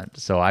when we went.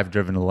 So I've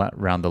driven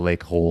around the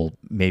lake whole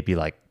maybe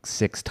like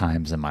 6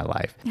 times in my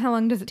life. How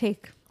long does it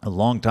take? A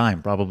long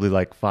time, probably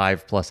like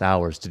 5+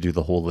 hours to do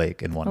the whole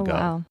lake in one Oh, go.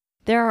 wow.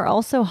 There are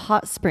also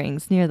hot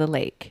springs near the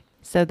lake.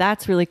 So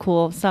that's really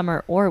cool,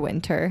 summer or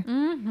winter.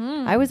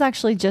 Mm-hmm. I was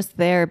actually just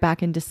there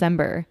back in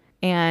December,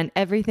 and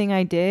everything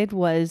I did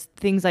was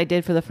things I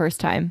did for the first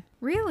time.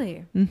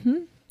 Really?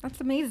 Mm-hmm. That's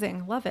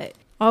amazing. Love it.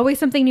 Always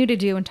something new to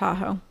do in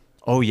Tahoe.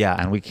 Oh, yeah.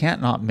 And we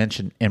can't not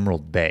mention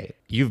Emerald Bay.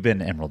 You've been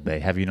to Emerald Bay,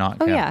 have you not?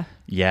 Oh, Kev? yeah.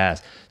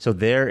 Yes. So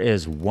there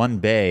is one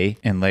bay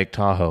in Lake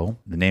Tahoe.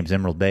 The name's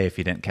Emerald Bay if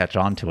you didn't catch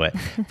on to it.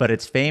 But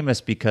it's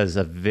famous because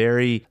a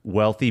very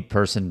wealthy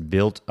person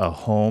built a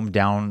home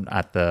down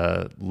at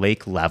the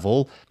lake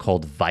level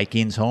called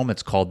Viking's Home.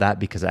 It's called that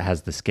because it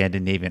has the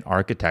Scandinavian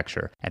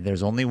architecture. And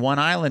there's only one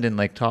island in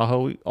Lake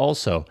Tahoe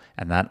also.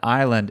 And that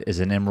island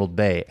is in Emerald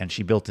Bay. And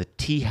she built a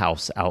tea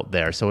house out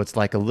there. So it's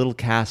like a little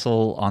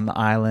castle on the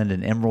island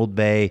in Emerald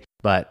Bay.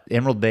 But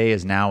Emerald Bay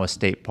is now a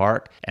state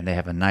park, and they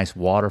have a nice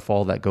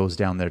waterfall that goes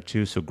down there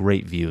too. So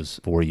great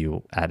views for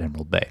you at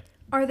Emerald Bay.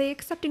 Are they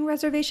accepting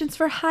reservations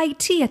for high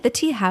tea at the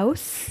tea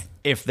house?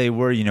 If they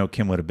were,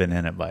 Kim would have been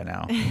in it by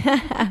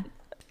now.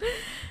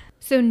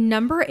 So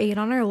number 8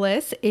 on our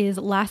list is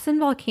Lassen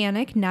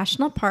Volcanic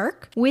National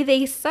Park with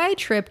a side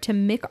trip to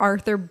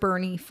MacArthur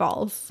Burney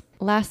Falls.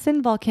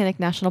 Lassen Volcanic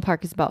National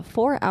Park is about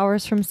 4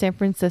 hours from San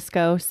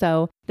Francisco,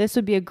 so this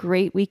would be a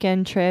great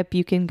weekend trip.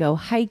 You can go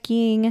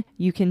hiking,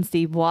 you can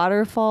see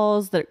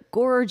waterfalls. They're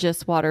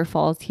gorgeous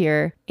waterfalls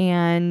here.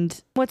 And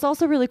what's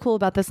also really cool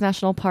about this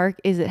national park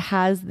is it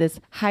has this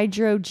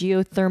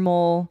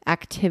hydrogeothermal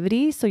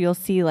activity. So you'll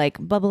see like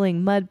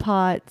bubbling mud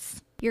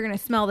pots. You're going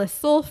to smell the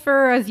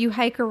sulfur as you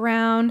hike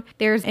around.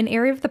 There's an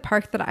area of the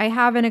park that I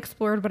haven't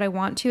explored, but I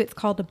want to. It's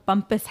called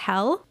Bumpus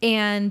Hell.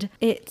 And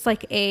it's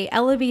like a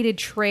elevated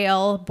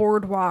trail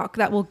boardwalk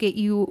that will get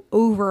you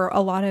over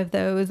a lot of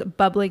those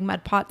bubbling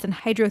mud pots and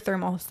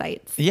hydrothermal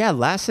sites. Yeah,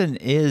 Lassen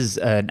is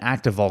an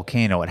active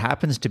volcano. It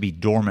happens to be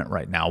dormant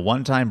right now.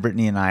 One time,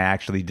 Brittany and I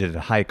actually did a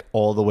hike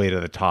all the way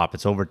to the top.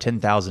 It's over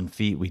 10,000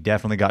 feet. We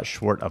definitely got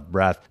short of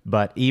breath.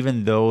 But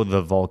even though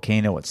the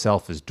volcano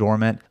itself is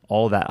dormant,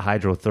 all that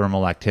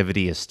hydrothermal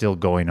activity is still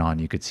going on.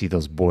 You could see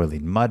those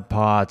boiling mud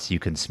pots. You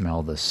can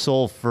smell the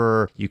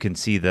sulfur. You can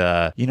see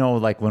the,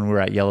 like when we were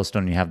at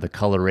Yellowstone, you have the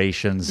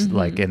colorations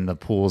like in the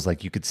pools.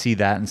 Like you could see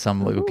that in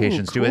some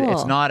locations too. Cool.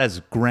 It's not as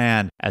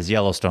grand as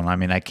Yellowstone. I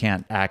mean, I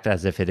can't act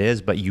as if it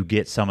is, but you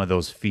get some of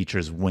those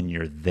features when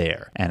you're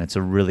there. And it's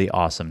a really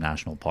awesome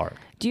national park.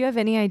 Do you have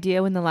any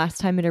idea when the last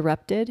time it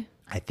erupted?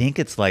 I think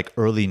it's like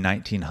early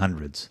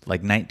 1900s,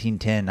 like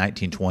 1910,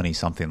 1920,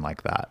 something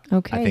like that.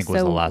 Okay, I think so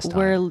was the last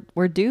time.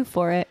 we're due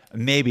for it.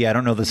 Maybe. I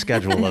don't know the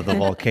schedule of the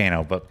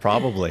volcano, but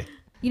probably.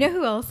 You know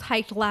who else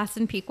hiked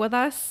Lassen Peak with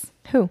us?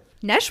 Who?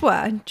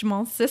 Neshwa,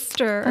 Jamal's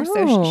sister. Oh.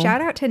 So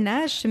shout out to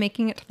Nesh to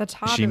making it to the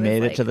top. She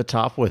made it to the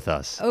top with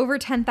us. Over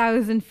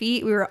 10,000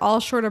 feet. We were all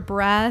short of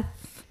breath,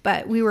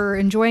 but we were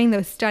enjoying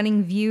those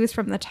stunning views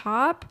from the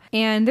top.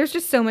 And there's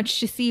just so much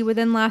to see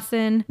within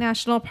Lassen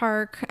National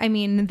Park. I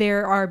mean,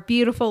 there are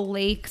beautiful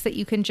lakes that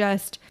you can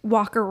just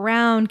walk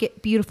around,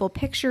 get beautiful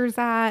pictures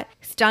at,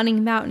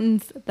 stunning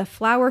mountains. The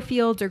flower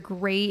fields are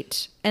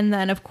great. And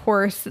then, of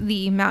course,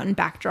 the mountain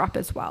backdrop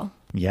as well.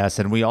 Yes,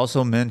 and we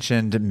also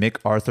mentioned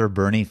MacArthur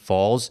Burney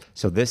Falls.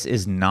 So this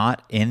is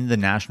not in the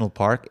national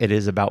park. It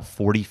is about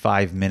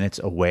 45 minutes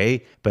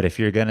away. But if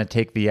you're going to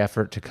take the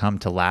effort to come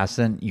to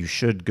Lassen, you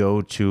should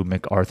go to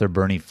MacArthur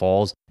Burney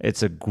Falls.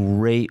 It's a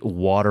great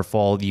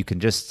waterfall. You can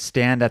just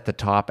stand at the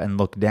top and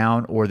look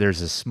down, or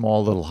there's a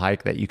small little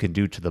hike that you can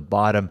do to the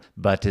bottom.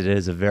 But it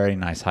is a very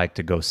nice hike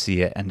to go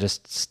see it and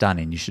just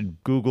stunning. You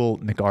should Google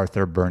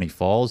MacArthur Burney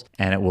Falls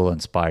and it will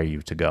inspire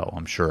you to go.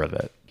 I'm sure of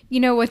it. You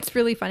know what's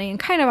really funny and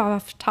kind of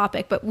off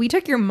topic, but we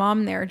took your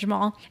mom there,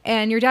 Jamal,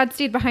 and your dad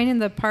stayed behind in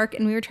the park,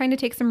 and we were trying to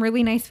take some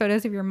really nice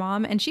photos of your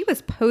mom, and she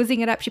was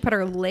posing it up. She put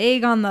her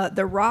leg on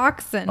the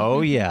rocks. And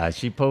Oh, yeah.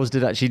 She posed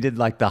it up. She did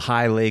like the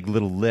high leg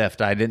little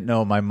lift. I didn't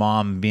know my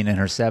mom, being in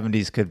her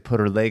 70s, could put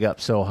her leg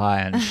up so high,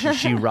 and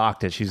she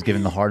rocked it. She was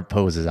giving the hard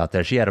poses out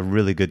there. She had a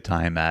really good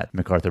time at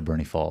MacArthur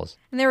Burney Falls.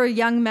 And there were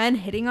young men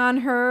hitting on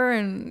her,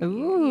 and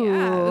Ooh.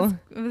 yeah,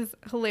 it was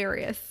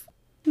hilarious.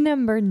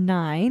 Number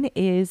 9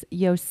 is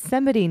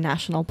Yosemite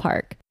National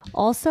Park,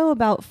 also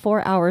about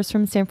 4 hours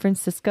from San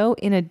Francisco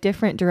in a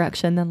different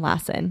direction than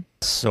Lassen.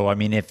 So, I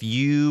mean, if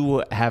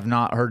you have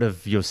not heard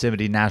of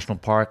Yosemite National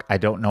Park, I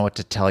don't know what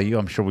to tell you.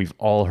 I'm sure we've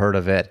all heard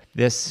of it.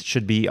 This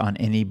should be on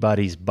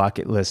anybody's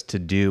bucket list to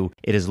do.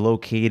 It is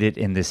located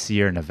in the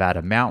Sierra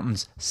Nevada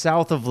mountains,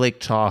 south of Lake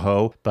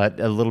Tahoe, but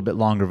a little bit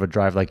longer of a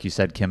drive, like you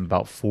said, Kim,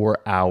 about 4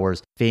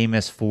 hours.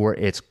 Famous for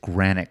its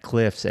granite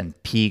cliffs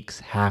and peaks,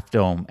 Half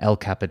Dome, El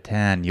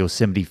Capitan,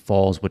 Yosemite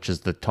Falls, which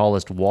is the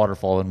tallest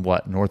waterfall in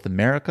North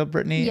America,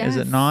 Brittany? Yes. Is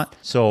it not?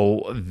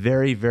 So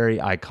very, very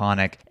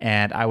iconic.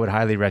 And I would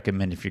highly recommend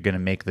if you're going to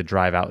make the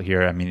drive out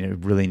here. I mean,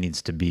 it really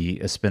needs to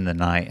be spend the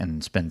night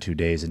and spend 2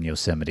 days in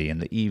Yosemite in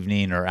the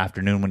evening or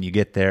afternoon when you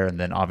get there, and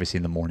then obviously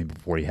in the morning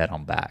before you head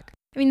on back.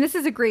 I mean, this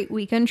is a great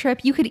weekend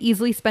trip. You could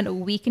easily spend a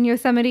week in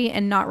Yosemite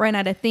and not run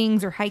out of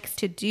things or hikes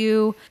to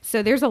do.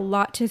 So there's a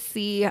lot to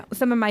see.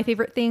 Some of my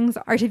favorite things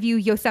are to view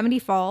Yosemite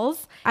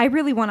Falls. I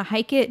really want to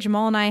hike it.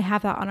 Jamal and I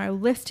have that on our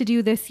list to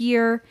do this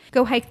year.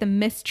 Go hike the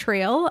Mist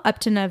Trail up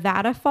to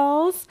Nevada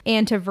Falls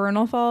and to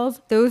Vernal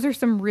Falls. Those are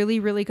some really,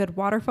 really good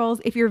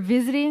waterfalls. If you're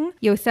visiting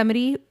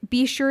Yosemite,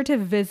 be sure to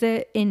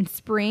visit in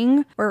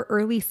spring or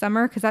early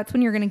summer, because that's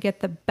when you're going to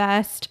get the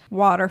best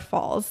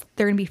waterfalls.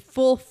 They're going to be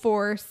full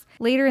force.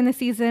 Later in the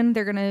season,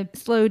 they're going to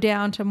slow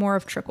down to more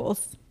of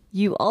trickles.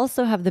 You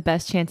also have the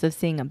best chance of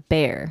seeing a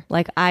bear,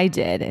 like I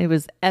did. It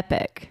was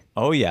epic.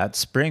 Oh, yeah. It's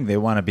spring. They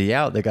want to be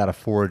out. They got to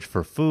forage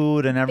for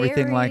food and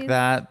everything like Berries.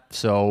 that.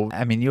 So,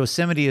 I mean,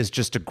 Yosemite is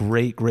just a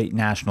great, great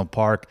national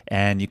park,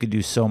 and you could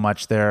do so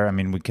much there. I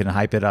mean, we can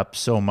hype it up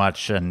so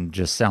much and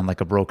just sound like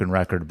a broken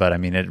record, but I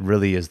mean, it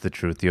really is the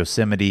truth.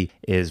 Yosemite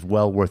is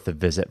well worth the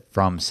visit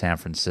from San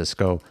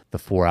Francisco, the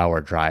 4-hour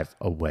drive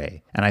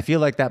away. And I feel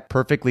like that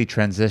perfectly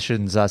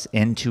transitions us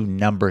into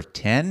number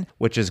 10,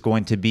 which is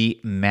going to be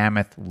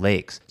Mammoth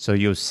Lakes. So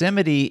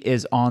Yosemite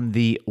is on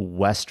the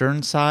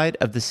western side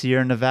of the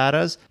Sierra Nevadas.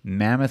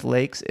 Mammoth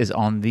Lakes is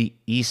on the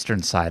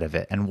eastern side of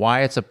it. And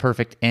why it's a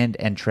perfect end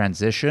and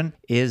transition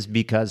is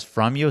because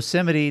from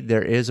Yosemite,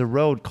 there is a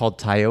road called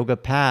Tioga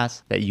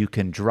Pass that you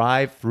can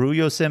drive through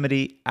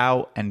Yosemite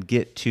out and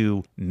get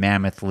to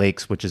Mammoth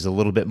Lakes, which is a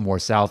little bit more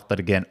south, but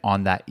again,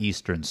 on that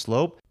eastern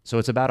slope. So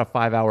it's about a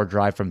 5-hour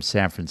drive from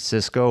San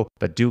Francisco,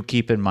 but do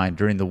keep in mind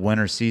during the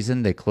winter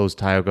season, they close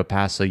Tioga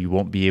Pass, so you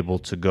won't be able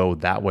to go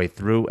that way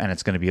through, and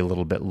it's going to be a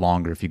little bit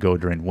longer if you go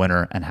during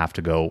winter and have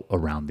to go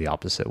around the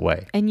opposite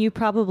way. And you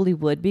probably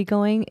would be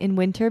going in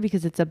winter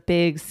because it's a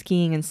big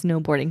skiing and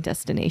snowboarding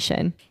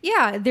destination.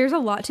 Yeah, there's a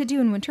lot to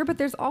do in winter, but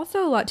there's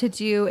also a lot to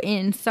do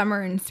in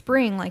summer and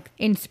spring. Like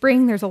in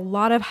spring, there's a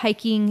lot of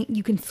hiking.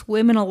 You can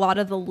swim in a lot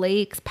of the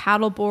lakes,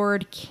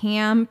 paddleboard,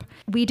 camp.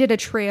 We did a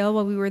trail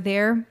while we were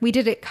there. We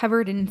did it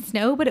covered in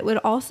snow, but it would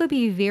also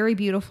be very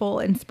beautiful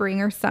in spring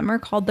or summer,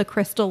 called the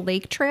Crystal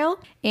Lake Trail.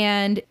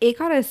 And it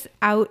got us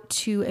out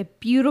to a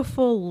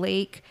beautiful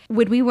lake.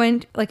 When we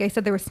went, like I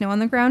said, there was snow on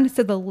the ground.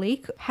 So the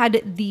lake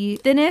had the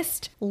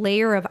thinnest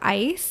layer of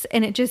ice,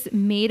 and it just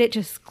made it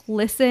just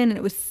glisten. And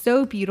it was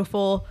so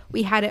beautiful.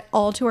 We had it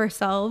all to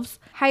ourselves.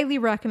 Highly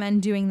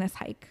recommend doing this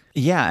hike.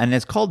 Yeah, and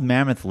it's called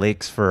Mammoth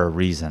Lakes for a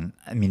reason.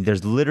 I mean,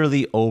 there's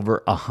literally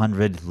over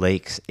 100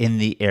 lakes in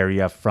the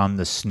area from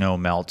the snow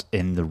melt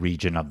in the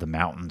region of the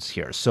mountains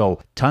here.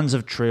 So tons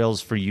of trails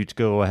for you to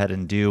go ahead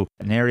and do.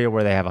 An area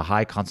where they have a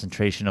high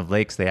concentration of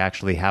lakes, they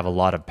actually have a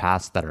lot of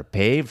paths that are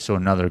paved. So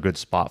another good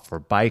spot for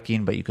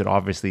biking, but you could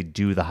obviously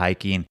do the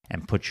hiking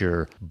and put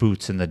your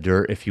boots in the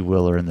dirt, if you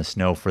will, or in the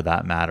snow for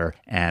that matter.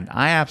 And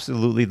I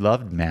absolutely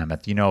loved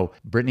Mammoth. You know,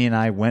 Brittany and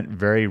I went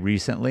very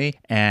recently,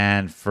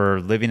 and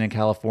for living in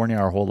California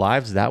our whole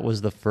lives, that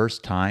was the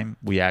first time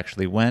we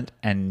actually went.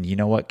 And you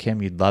know what, Kim,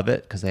 you'd love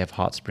it because they have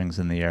hot springs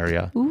in the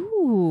area.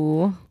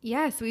 Ooh.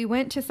 Yes, we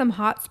went to some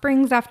hot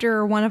springs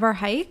after one of our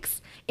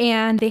hikes,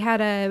 and they had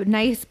a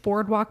nice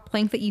boardwalk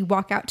plank that you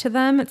walk out to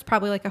them. It's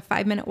probably like a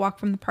 5-minute walk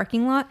from the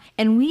parking lot,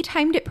 and we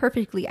timed it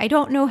perfectly. I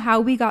don't know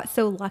how we got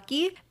so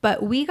lucky,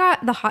 but we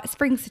got the hot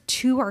springs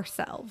to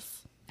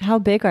ourselves. How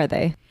big are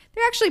they?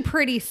 They're actually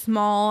pretty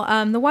small.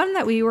 The one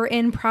that we were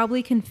in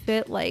probably can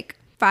fit like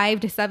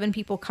 5 to 7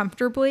 people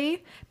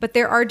comfortably, but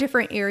there are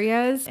different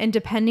areas, and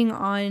depending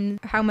on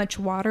how much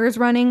water is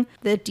running,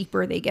 the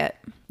deeper they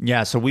get.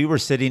 Yeah, so we were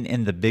sitting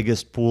in the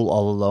biggest pool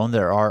all alone.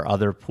 There are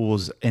other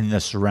pools in the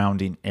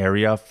surrounding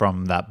area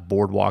from that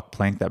boardwalk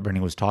plank that Brittany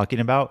was talking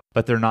about,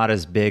 but they're not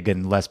as big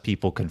and less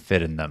people can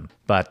fit in them.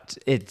 But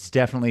it's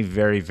definitely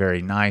very,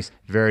 very nice,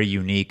 very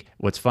unique.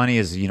 What's funny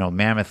is,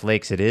 Mammoth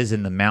Lakes, it is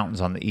in the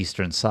mountains on the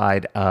eastern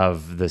side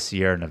of the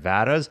Sierra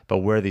Nevadas, but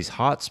where these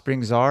hot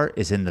springs are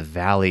is in the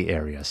valley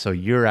area. So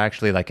you're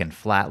actually like in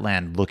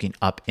flatland looking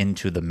up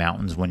into the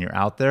mountains when you're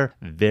out there.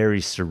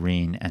 Very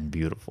serene and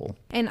beautiful.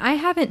 And I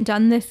haven't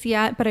done this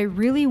yet, but I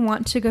really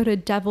want to go to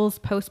Devil's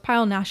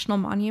Postpile National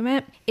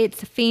Monument.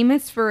 It's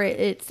famous for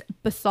its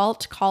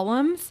basalt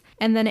columns,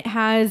 and then it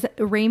has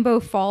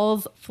Rainbow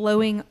Falls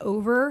flowing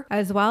over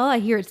as well. I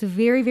hear it's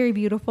very, very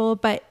beautiful,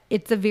 but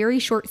it's a very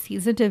short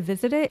season to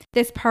visit it.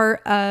 This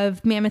part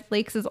of Mammoth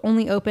Lakes is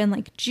only open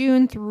like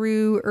June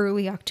through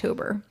early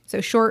October.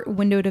 So short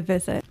window to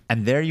visit.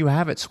 And there you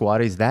have it,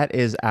 Squatties. That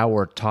is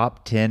our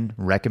top 10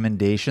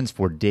 recommendations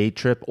for day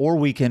trip or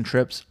weekend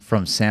trips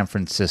from San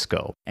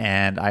Francisco.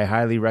 And I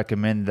highly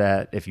recommend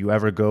that if you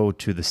ever go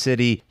to the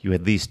city, you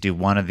at least do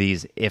one of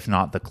these, if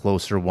not the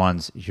closer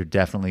ones. You're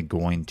definitely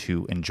going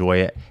to enjoy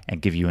it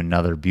and give you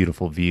another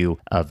beautiful view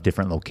of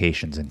different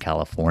locations in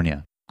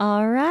California.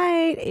 All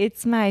right,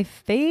 it's my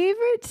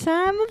favorite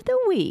time of the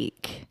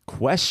week.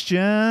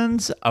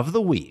 Questions of the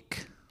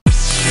week.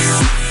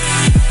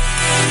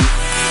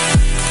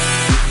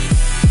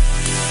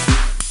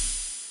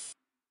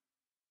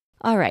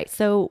 All right,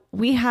 so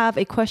we have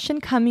a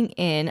question coming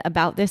in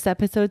about this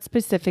episode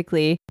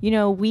specifically.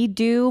 We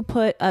do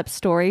put up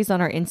stories on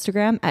our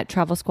Instagram at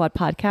Travel Squad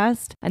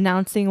Podcast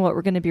announcing what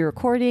we're going to be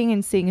recording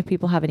and seeing if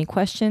people have any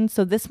questions.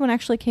 So this one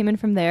actually came in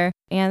from there,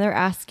 and they're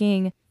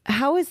asking,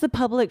 how is the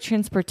public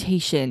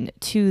transportation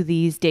to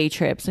these day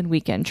trips and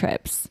weekend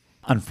trips?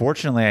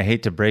 Unfortunately, I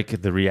hate to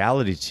break the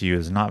reality to you,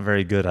 is not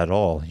very good at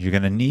all. You're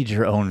going to need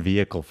your own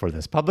vehicle for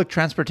this. Public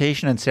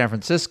transportation in San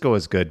Francisco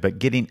is good, but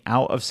getting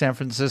out of San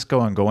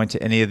Francisco and going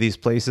to any of these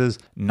places,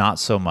 not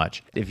so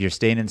much. If you're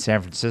staying in San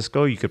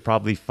Francisco, you could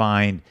probably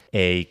find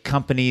a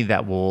company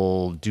that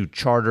will do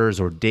charters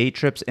or day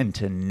trips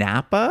into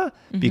Napa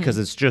because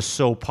it's just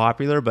so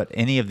popular. But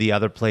any of the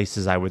other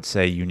places, I would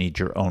say you need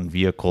your own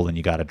vehicle and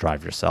you got to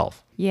drive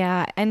yourself.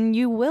 Yeah, and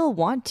you will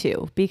want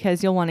to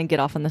because you'll want to get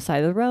off on the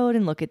side of the road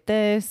and look at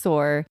this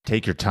or...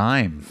 Take your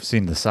time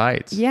seeing the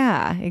sights.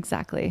 Yeah,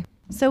 exactly.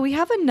 So we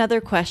have another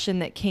question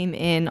that came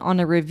in on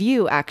a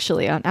review,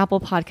 actually, on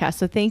Apple Podcasts.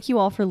 So thank you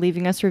all for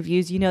leaving us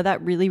reviews.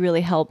 That really, really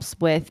helps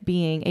with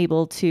being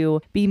able to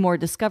be more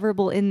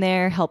discoverable in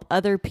there, help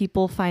other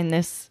people find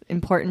this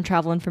important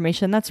travel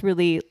information. That's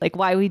really like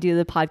why we do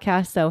the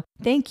podcast. So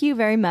thank you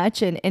very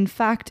much. And in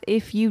fact,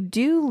 if you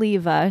do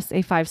leave us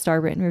a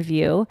 5-star written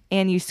review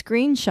and you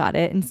screenshot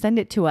it and send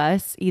it to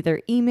us, either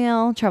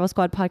email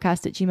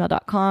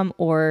travelsquadpodcast@gmail.com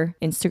or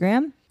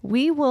Instagram,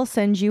 we will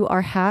send you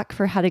our hack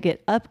for how to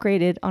get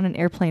upgraded on an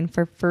airplane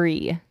for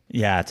free.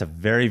 Yeah, it's a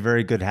very,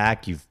 very good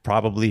hack. You've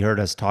probably heard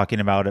us talking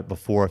about it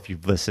before. If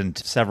you've listened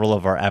to several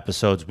of our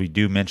episodes, we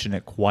do mention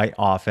it quite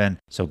often.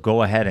 So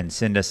go ahead and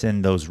send us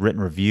in those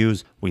written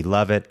reviews. We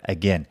love it.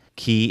 Again,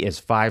 key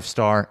is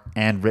 5-star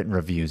and written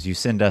reviews. You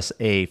send us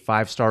a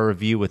 5-star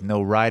review with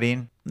no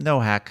writing, no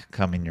hack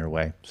coming your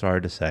way.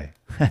 Sorry to say.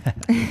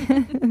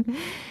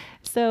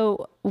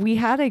 So we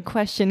had a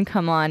question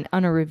come on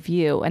a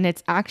review, and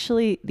it's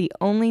actually the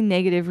only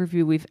negative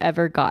review we've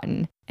ever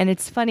gotten. And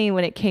it's funny,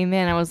 when it came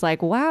in, I was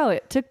like, wow,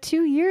 it took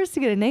 2 years to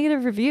get a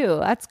negative review.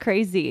 That's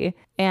crazy.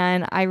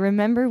 And I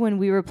remember when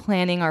we were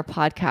planning our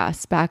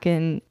podcast back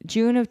in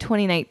June of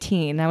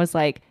 2019, I was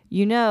like,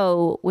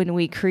 when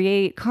we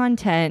create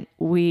content,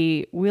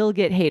 we will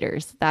get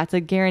haters. That's a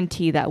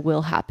guarantee that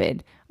will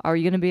happen. Are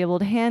you going to be able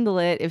to handle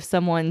it if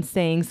someone's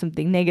saying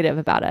something negative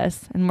about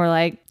us? And we're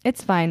like,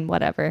 it's fine,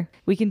 whatever.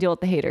 We can deal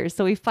with the haters.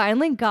 So we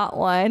finally got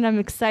one. I'm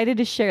excited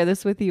to share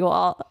this with you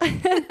all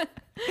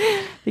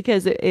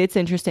because it's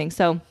interesting.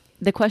 So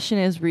the question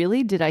is,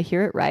 really, did I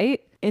hear it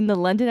right? In the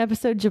London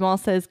episode, Jamal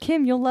says,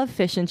 Kim, you'll love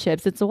fish and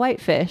chips. It's a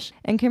white fish.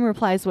 And Kim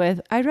replies with,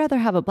 I'd rather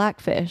have a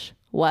black fish.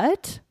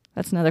 What?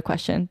 That's another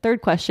question.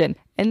 Third question.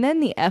 And then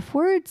the F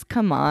words?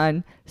 Come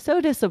on. So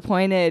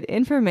disappointed.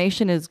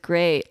 Information is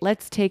great.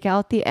 Let's take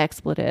out the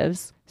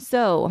expletives.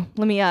 So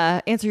let me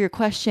answer your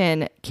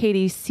question,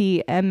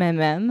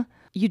 KDCMMM.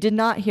 You did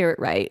not hear it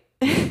right.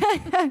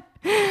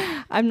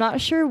 I'm not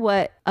sure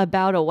what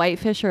about a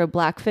whitefish or a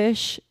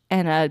blackfish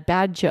and a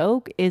bad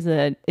joke is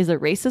a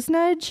racist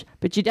nudge,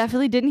 but you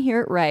definitely didn't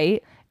hear it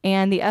right.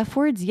 And the F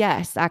words,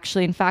 yes,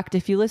 actually. In fact,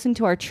 if you listen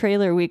to our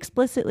trailer, we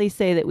explicitly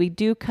say that we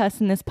do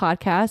cuss in this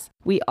podcast.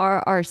 We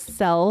are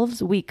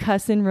ourselves. We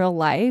cuss in real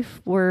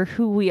life. We're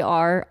who we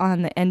are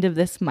on the end of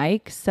this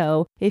mic.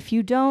 So if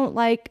you don't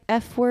like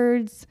F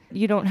words,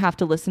 you don't have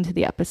to listen to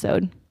the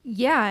episode.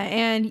 Yeah,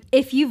 and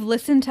if you've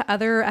listened to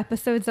other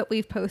episodes that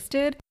we've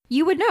posted,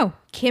 you would know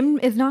Kim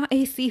is not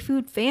a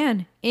seafood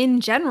fan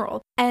in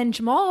general. And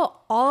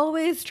Jamal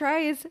always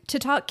tries to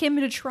talk Kim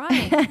into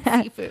trying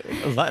seafood.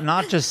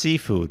 Not just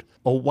seafood.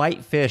 A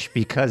white fish,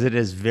 because it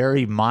is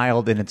very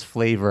mild in its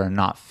flavor and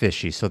not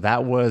fishy. So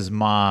that was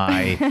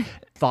my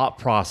thought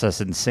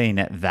process in saying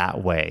it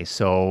that way.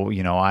 So,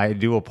 I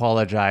do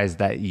apologize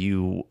that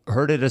you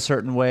heard it a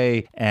certain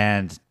way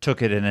and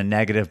took it in a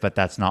negative, but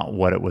that's not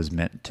what it was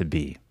meant to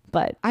be.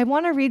 But I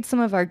want to read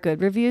some of our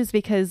good reviews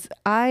because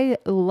I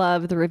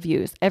love the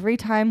reviews. Every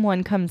time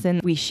one comes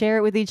in, we share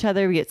it with each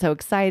other. We get so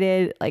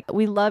excited. Like,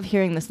 we love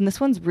hearing this. And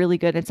this one's really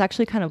good. It's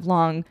actually kind of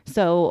long,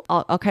 so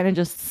I'll kind of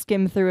just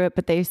skim through it.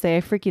 But they say,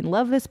 I freaking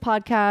love this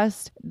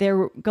podcast.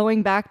 They're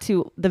going back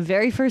to the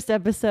very first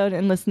episode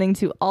and listening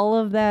to all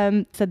of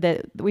them. Said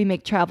that we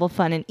make travel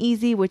fun and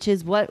easy, which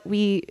is what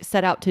we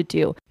set out to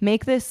do.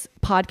 Make this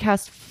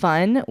podcast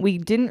fun. We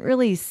didn't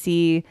really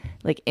see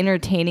like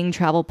entertaining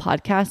travel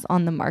podcasts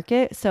on the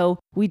market. So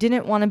we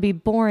didn't want to be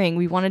boring.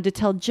 We wanted to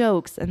tell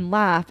jokes and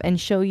laugh and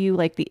show you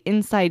like the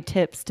inside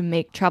tips to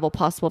make travel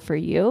possible for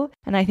you.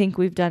 And I think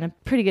we've done a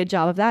pretty good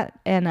job of that.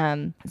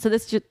 And so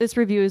this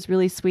review is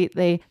really sweet.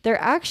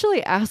 They're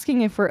actually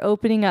asking if we're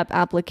opening up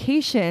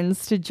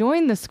applications to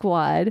join the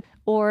squad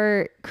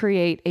or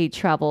create a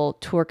travel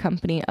tour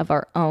company of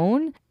our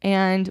own.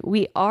 And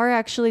we are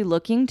actually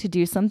looking to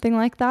do something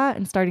like that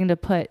and starting to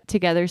put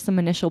together some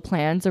initial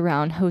plans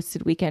around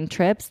hosted weekend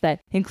trips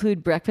that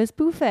include breakfast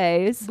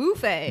buffets.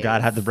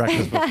 Gotta have the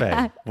breakfast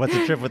buffet. What's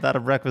a trip without a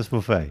breakfast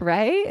buffet?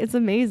 Right? It's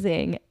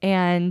amazing.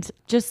 And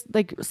just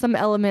like some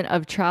element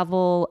of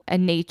travel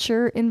and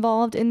nature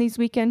involved in these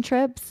weekend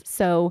trips.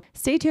 So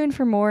stay tuned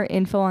for more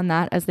info on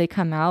that as they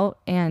come out.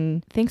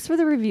 And thanks for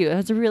the review. It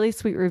was a really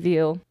sweet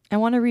review. I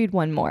want to read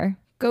one more.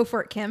 Go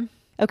for it, Kim.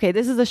 Okay,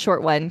 this is a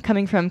short one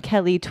coming from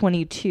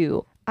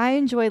Kelly22. I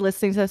enjoy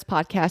listening to this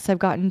podcast. I've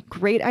gotten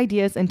great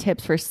ideas and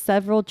tips for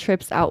several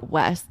trips out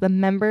west. The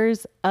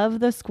members of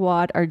the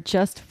squad are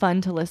just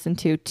fun to listen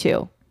to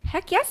too.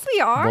 Heck yes,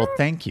 we are. Well,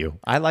 thank you.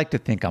 I like to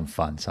think I'm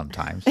fun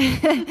sometimes.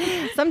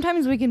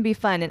 Sometimes we can be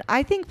fun. And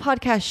I think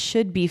podcasts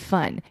should be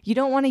fun. You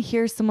don't want to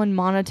hear someone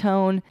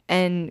monotone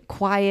and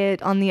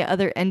quiet on the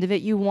other end of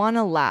it. You want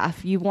to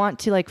laugh. You want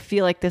to like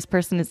feel like this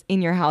person is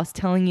in your house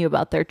telling you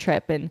about their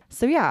trip. And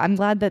so, yeah, I'm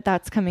glad that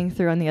that's coming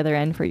through on the other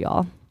end for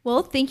y'all.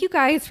 Well, thank you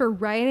guys for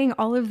writing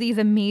all of these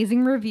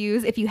amazing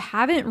reviews. If you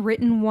haven't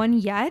written one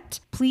yet,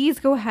 please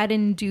go ahead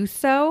and do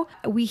so.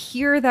 We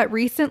hear that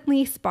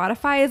recently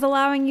Spotify is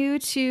allowing you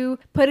to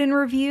put in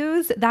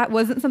reviews. That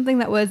wasn't something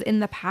that was in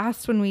the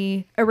past when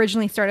we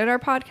originally started our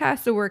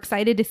podcast. So we're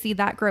excited to see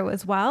that grow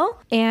as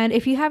well. And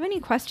if you have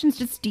any questions,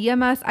 just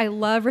DM us. I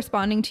love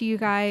responding to you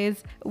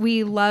guys.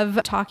 We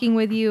love talking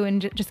with you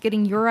and just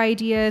getting your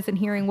ideas and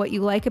hearing what you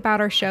like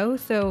about our show.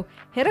 So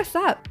hit us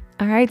up.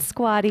 All right,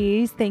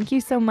 squaddies, thank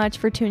you so much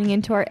for tuning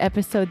into our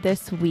episode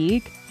this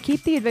week.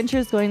 Keep the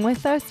adventures going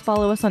with us.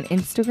 Follow us on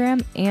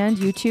Instagram and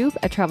YouTube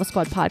at Travel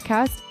Squad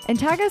Podcast and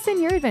tag us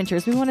in your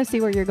adventures. We want to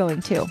see where you're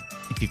going too.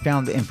 If you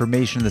found the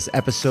information in this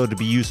episode to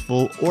be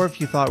useful, or if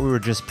you thought we were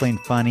just plain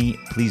funny,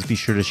 please be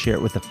sure to share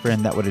it with a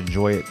friend that would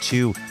enjoy it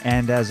too.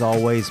 And as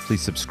always,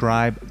 please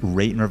subscribe,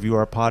 rate and review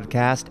our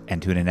podcast,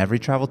 and tune in every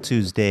Travel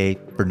Tuesday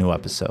for new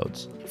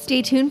episodes.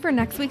 Stay tuned for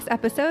next week's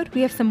episode.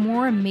 We have some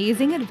more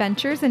amazing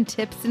adventures and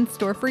tips in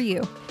store for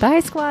you.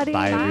 Bye, squaddies.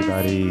 Bye,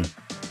 everybody.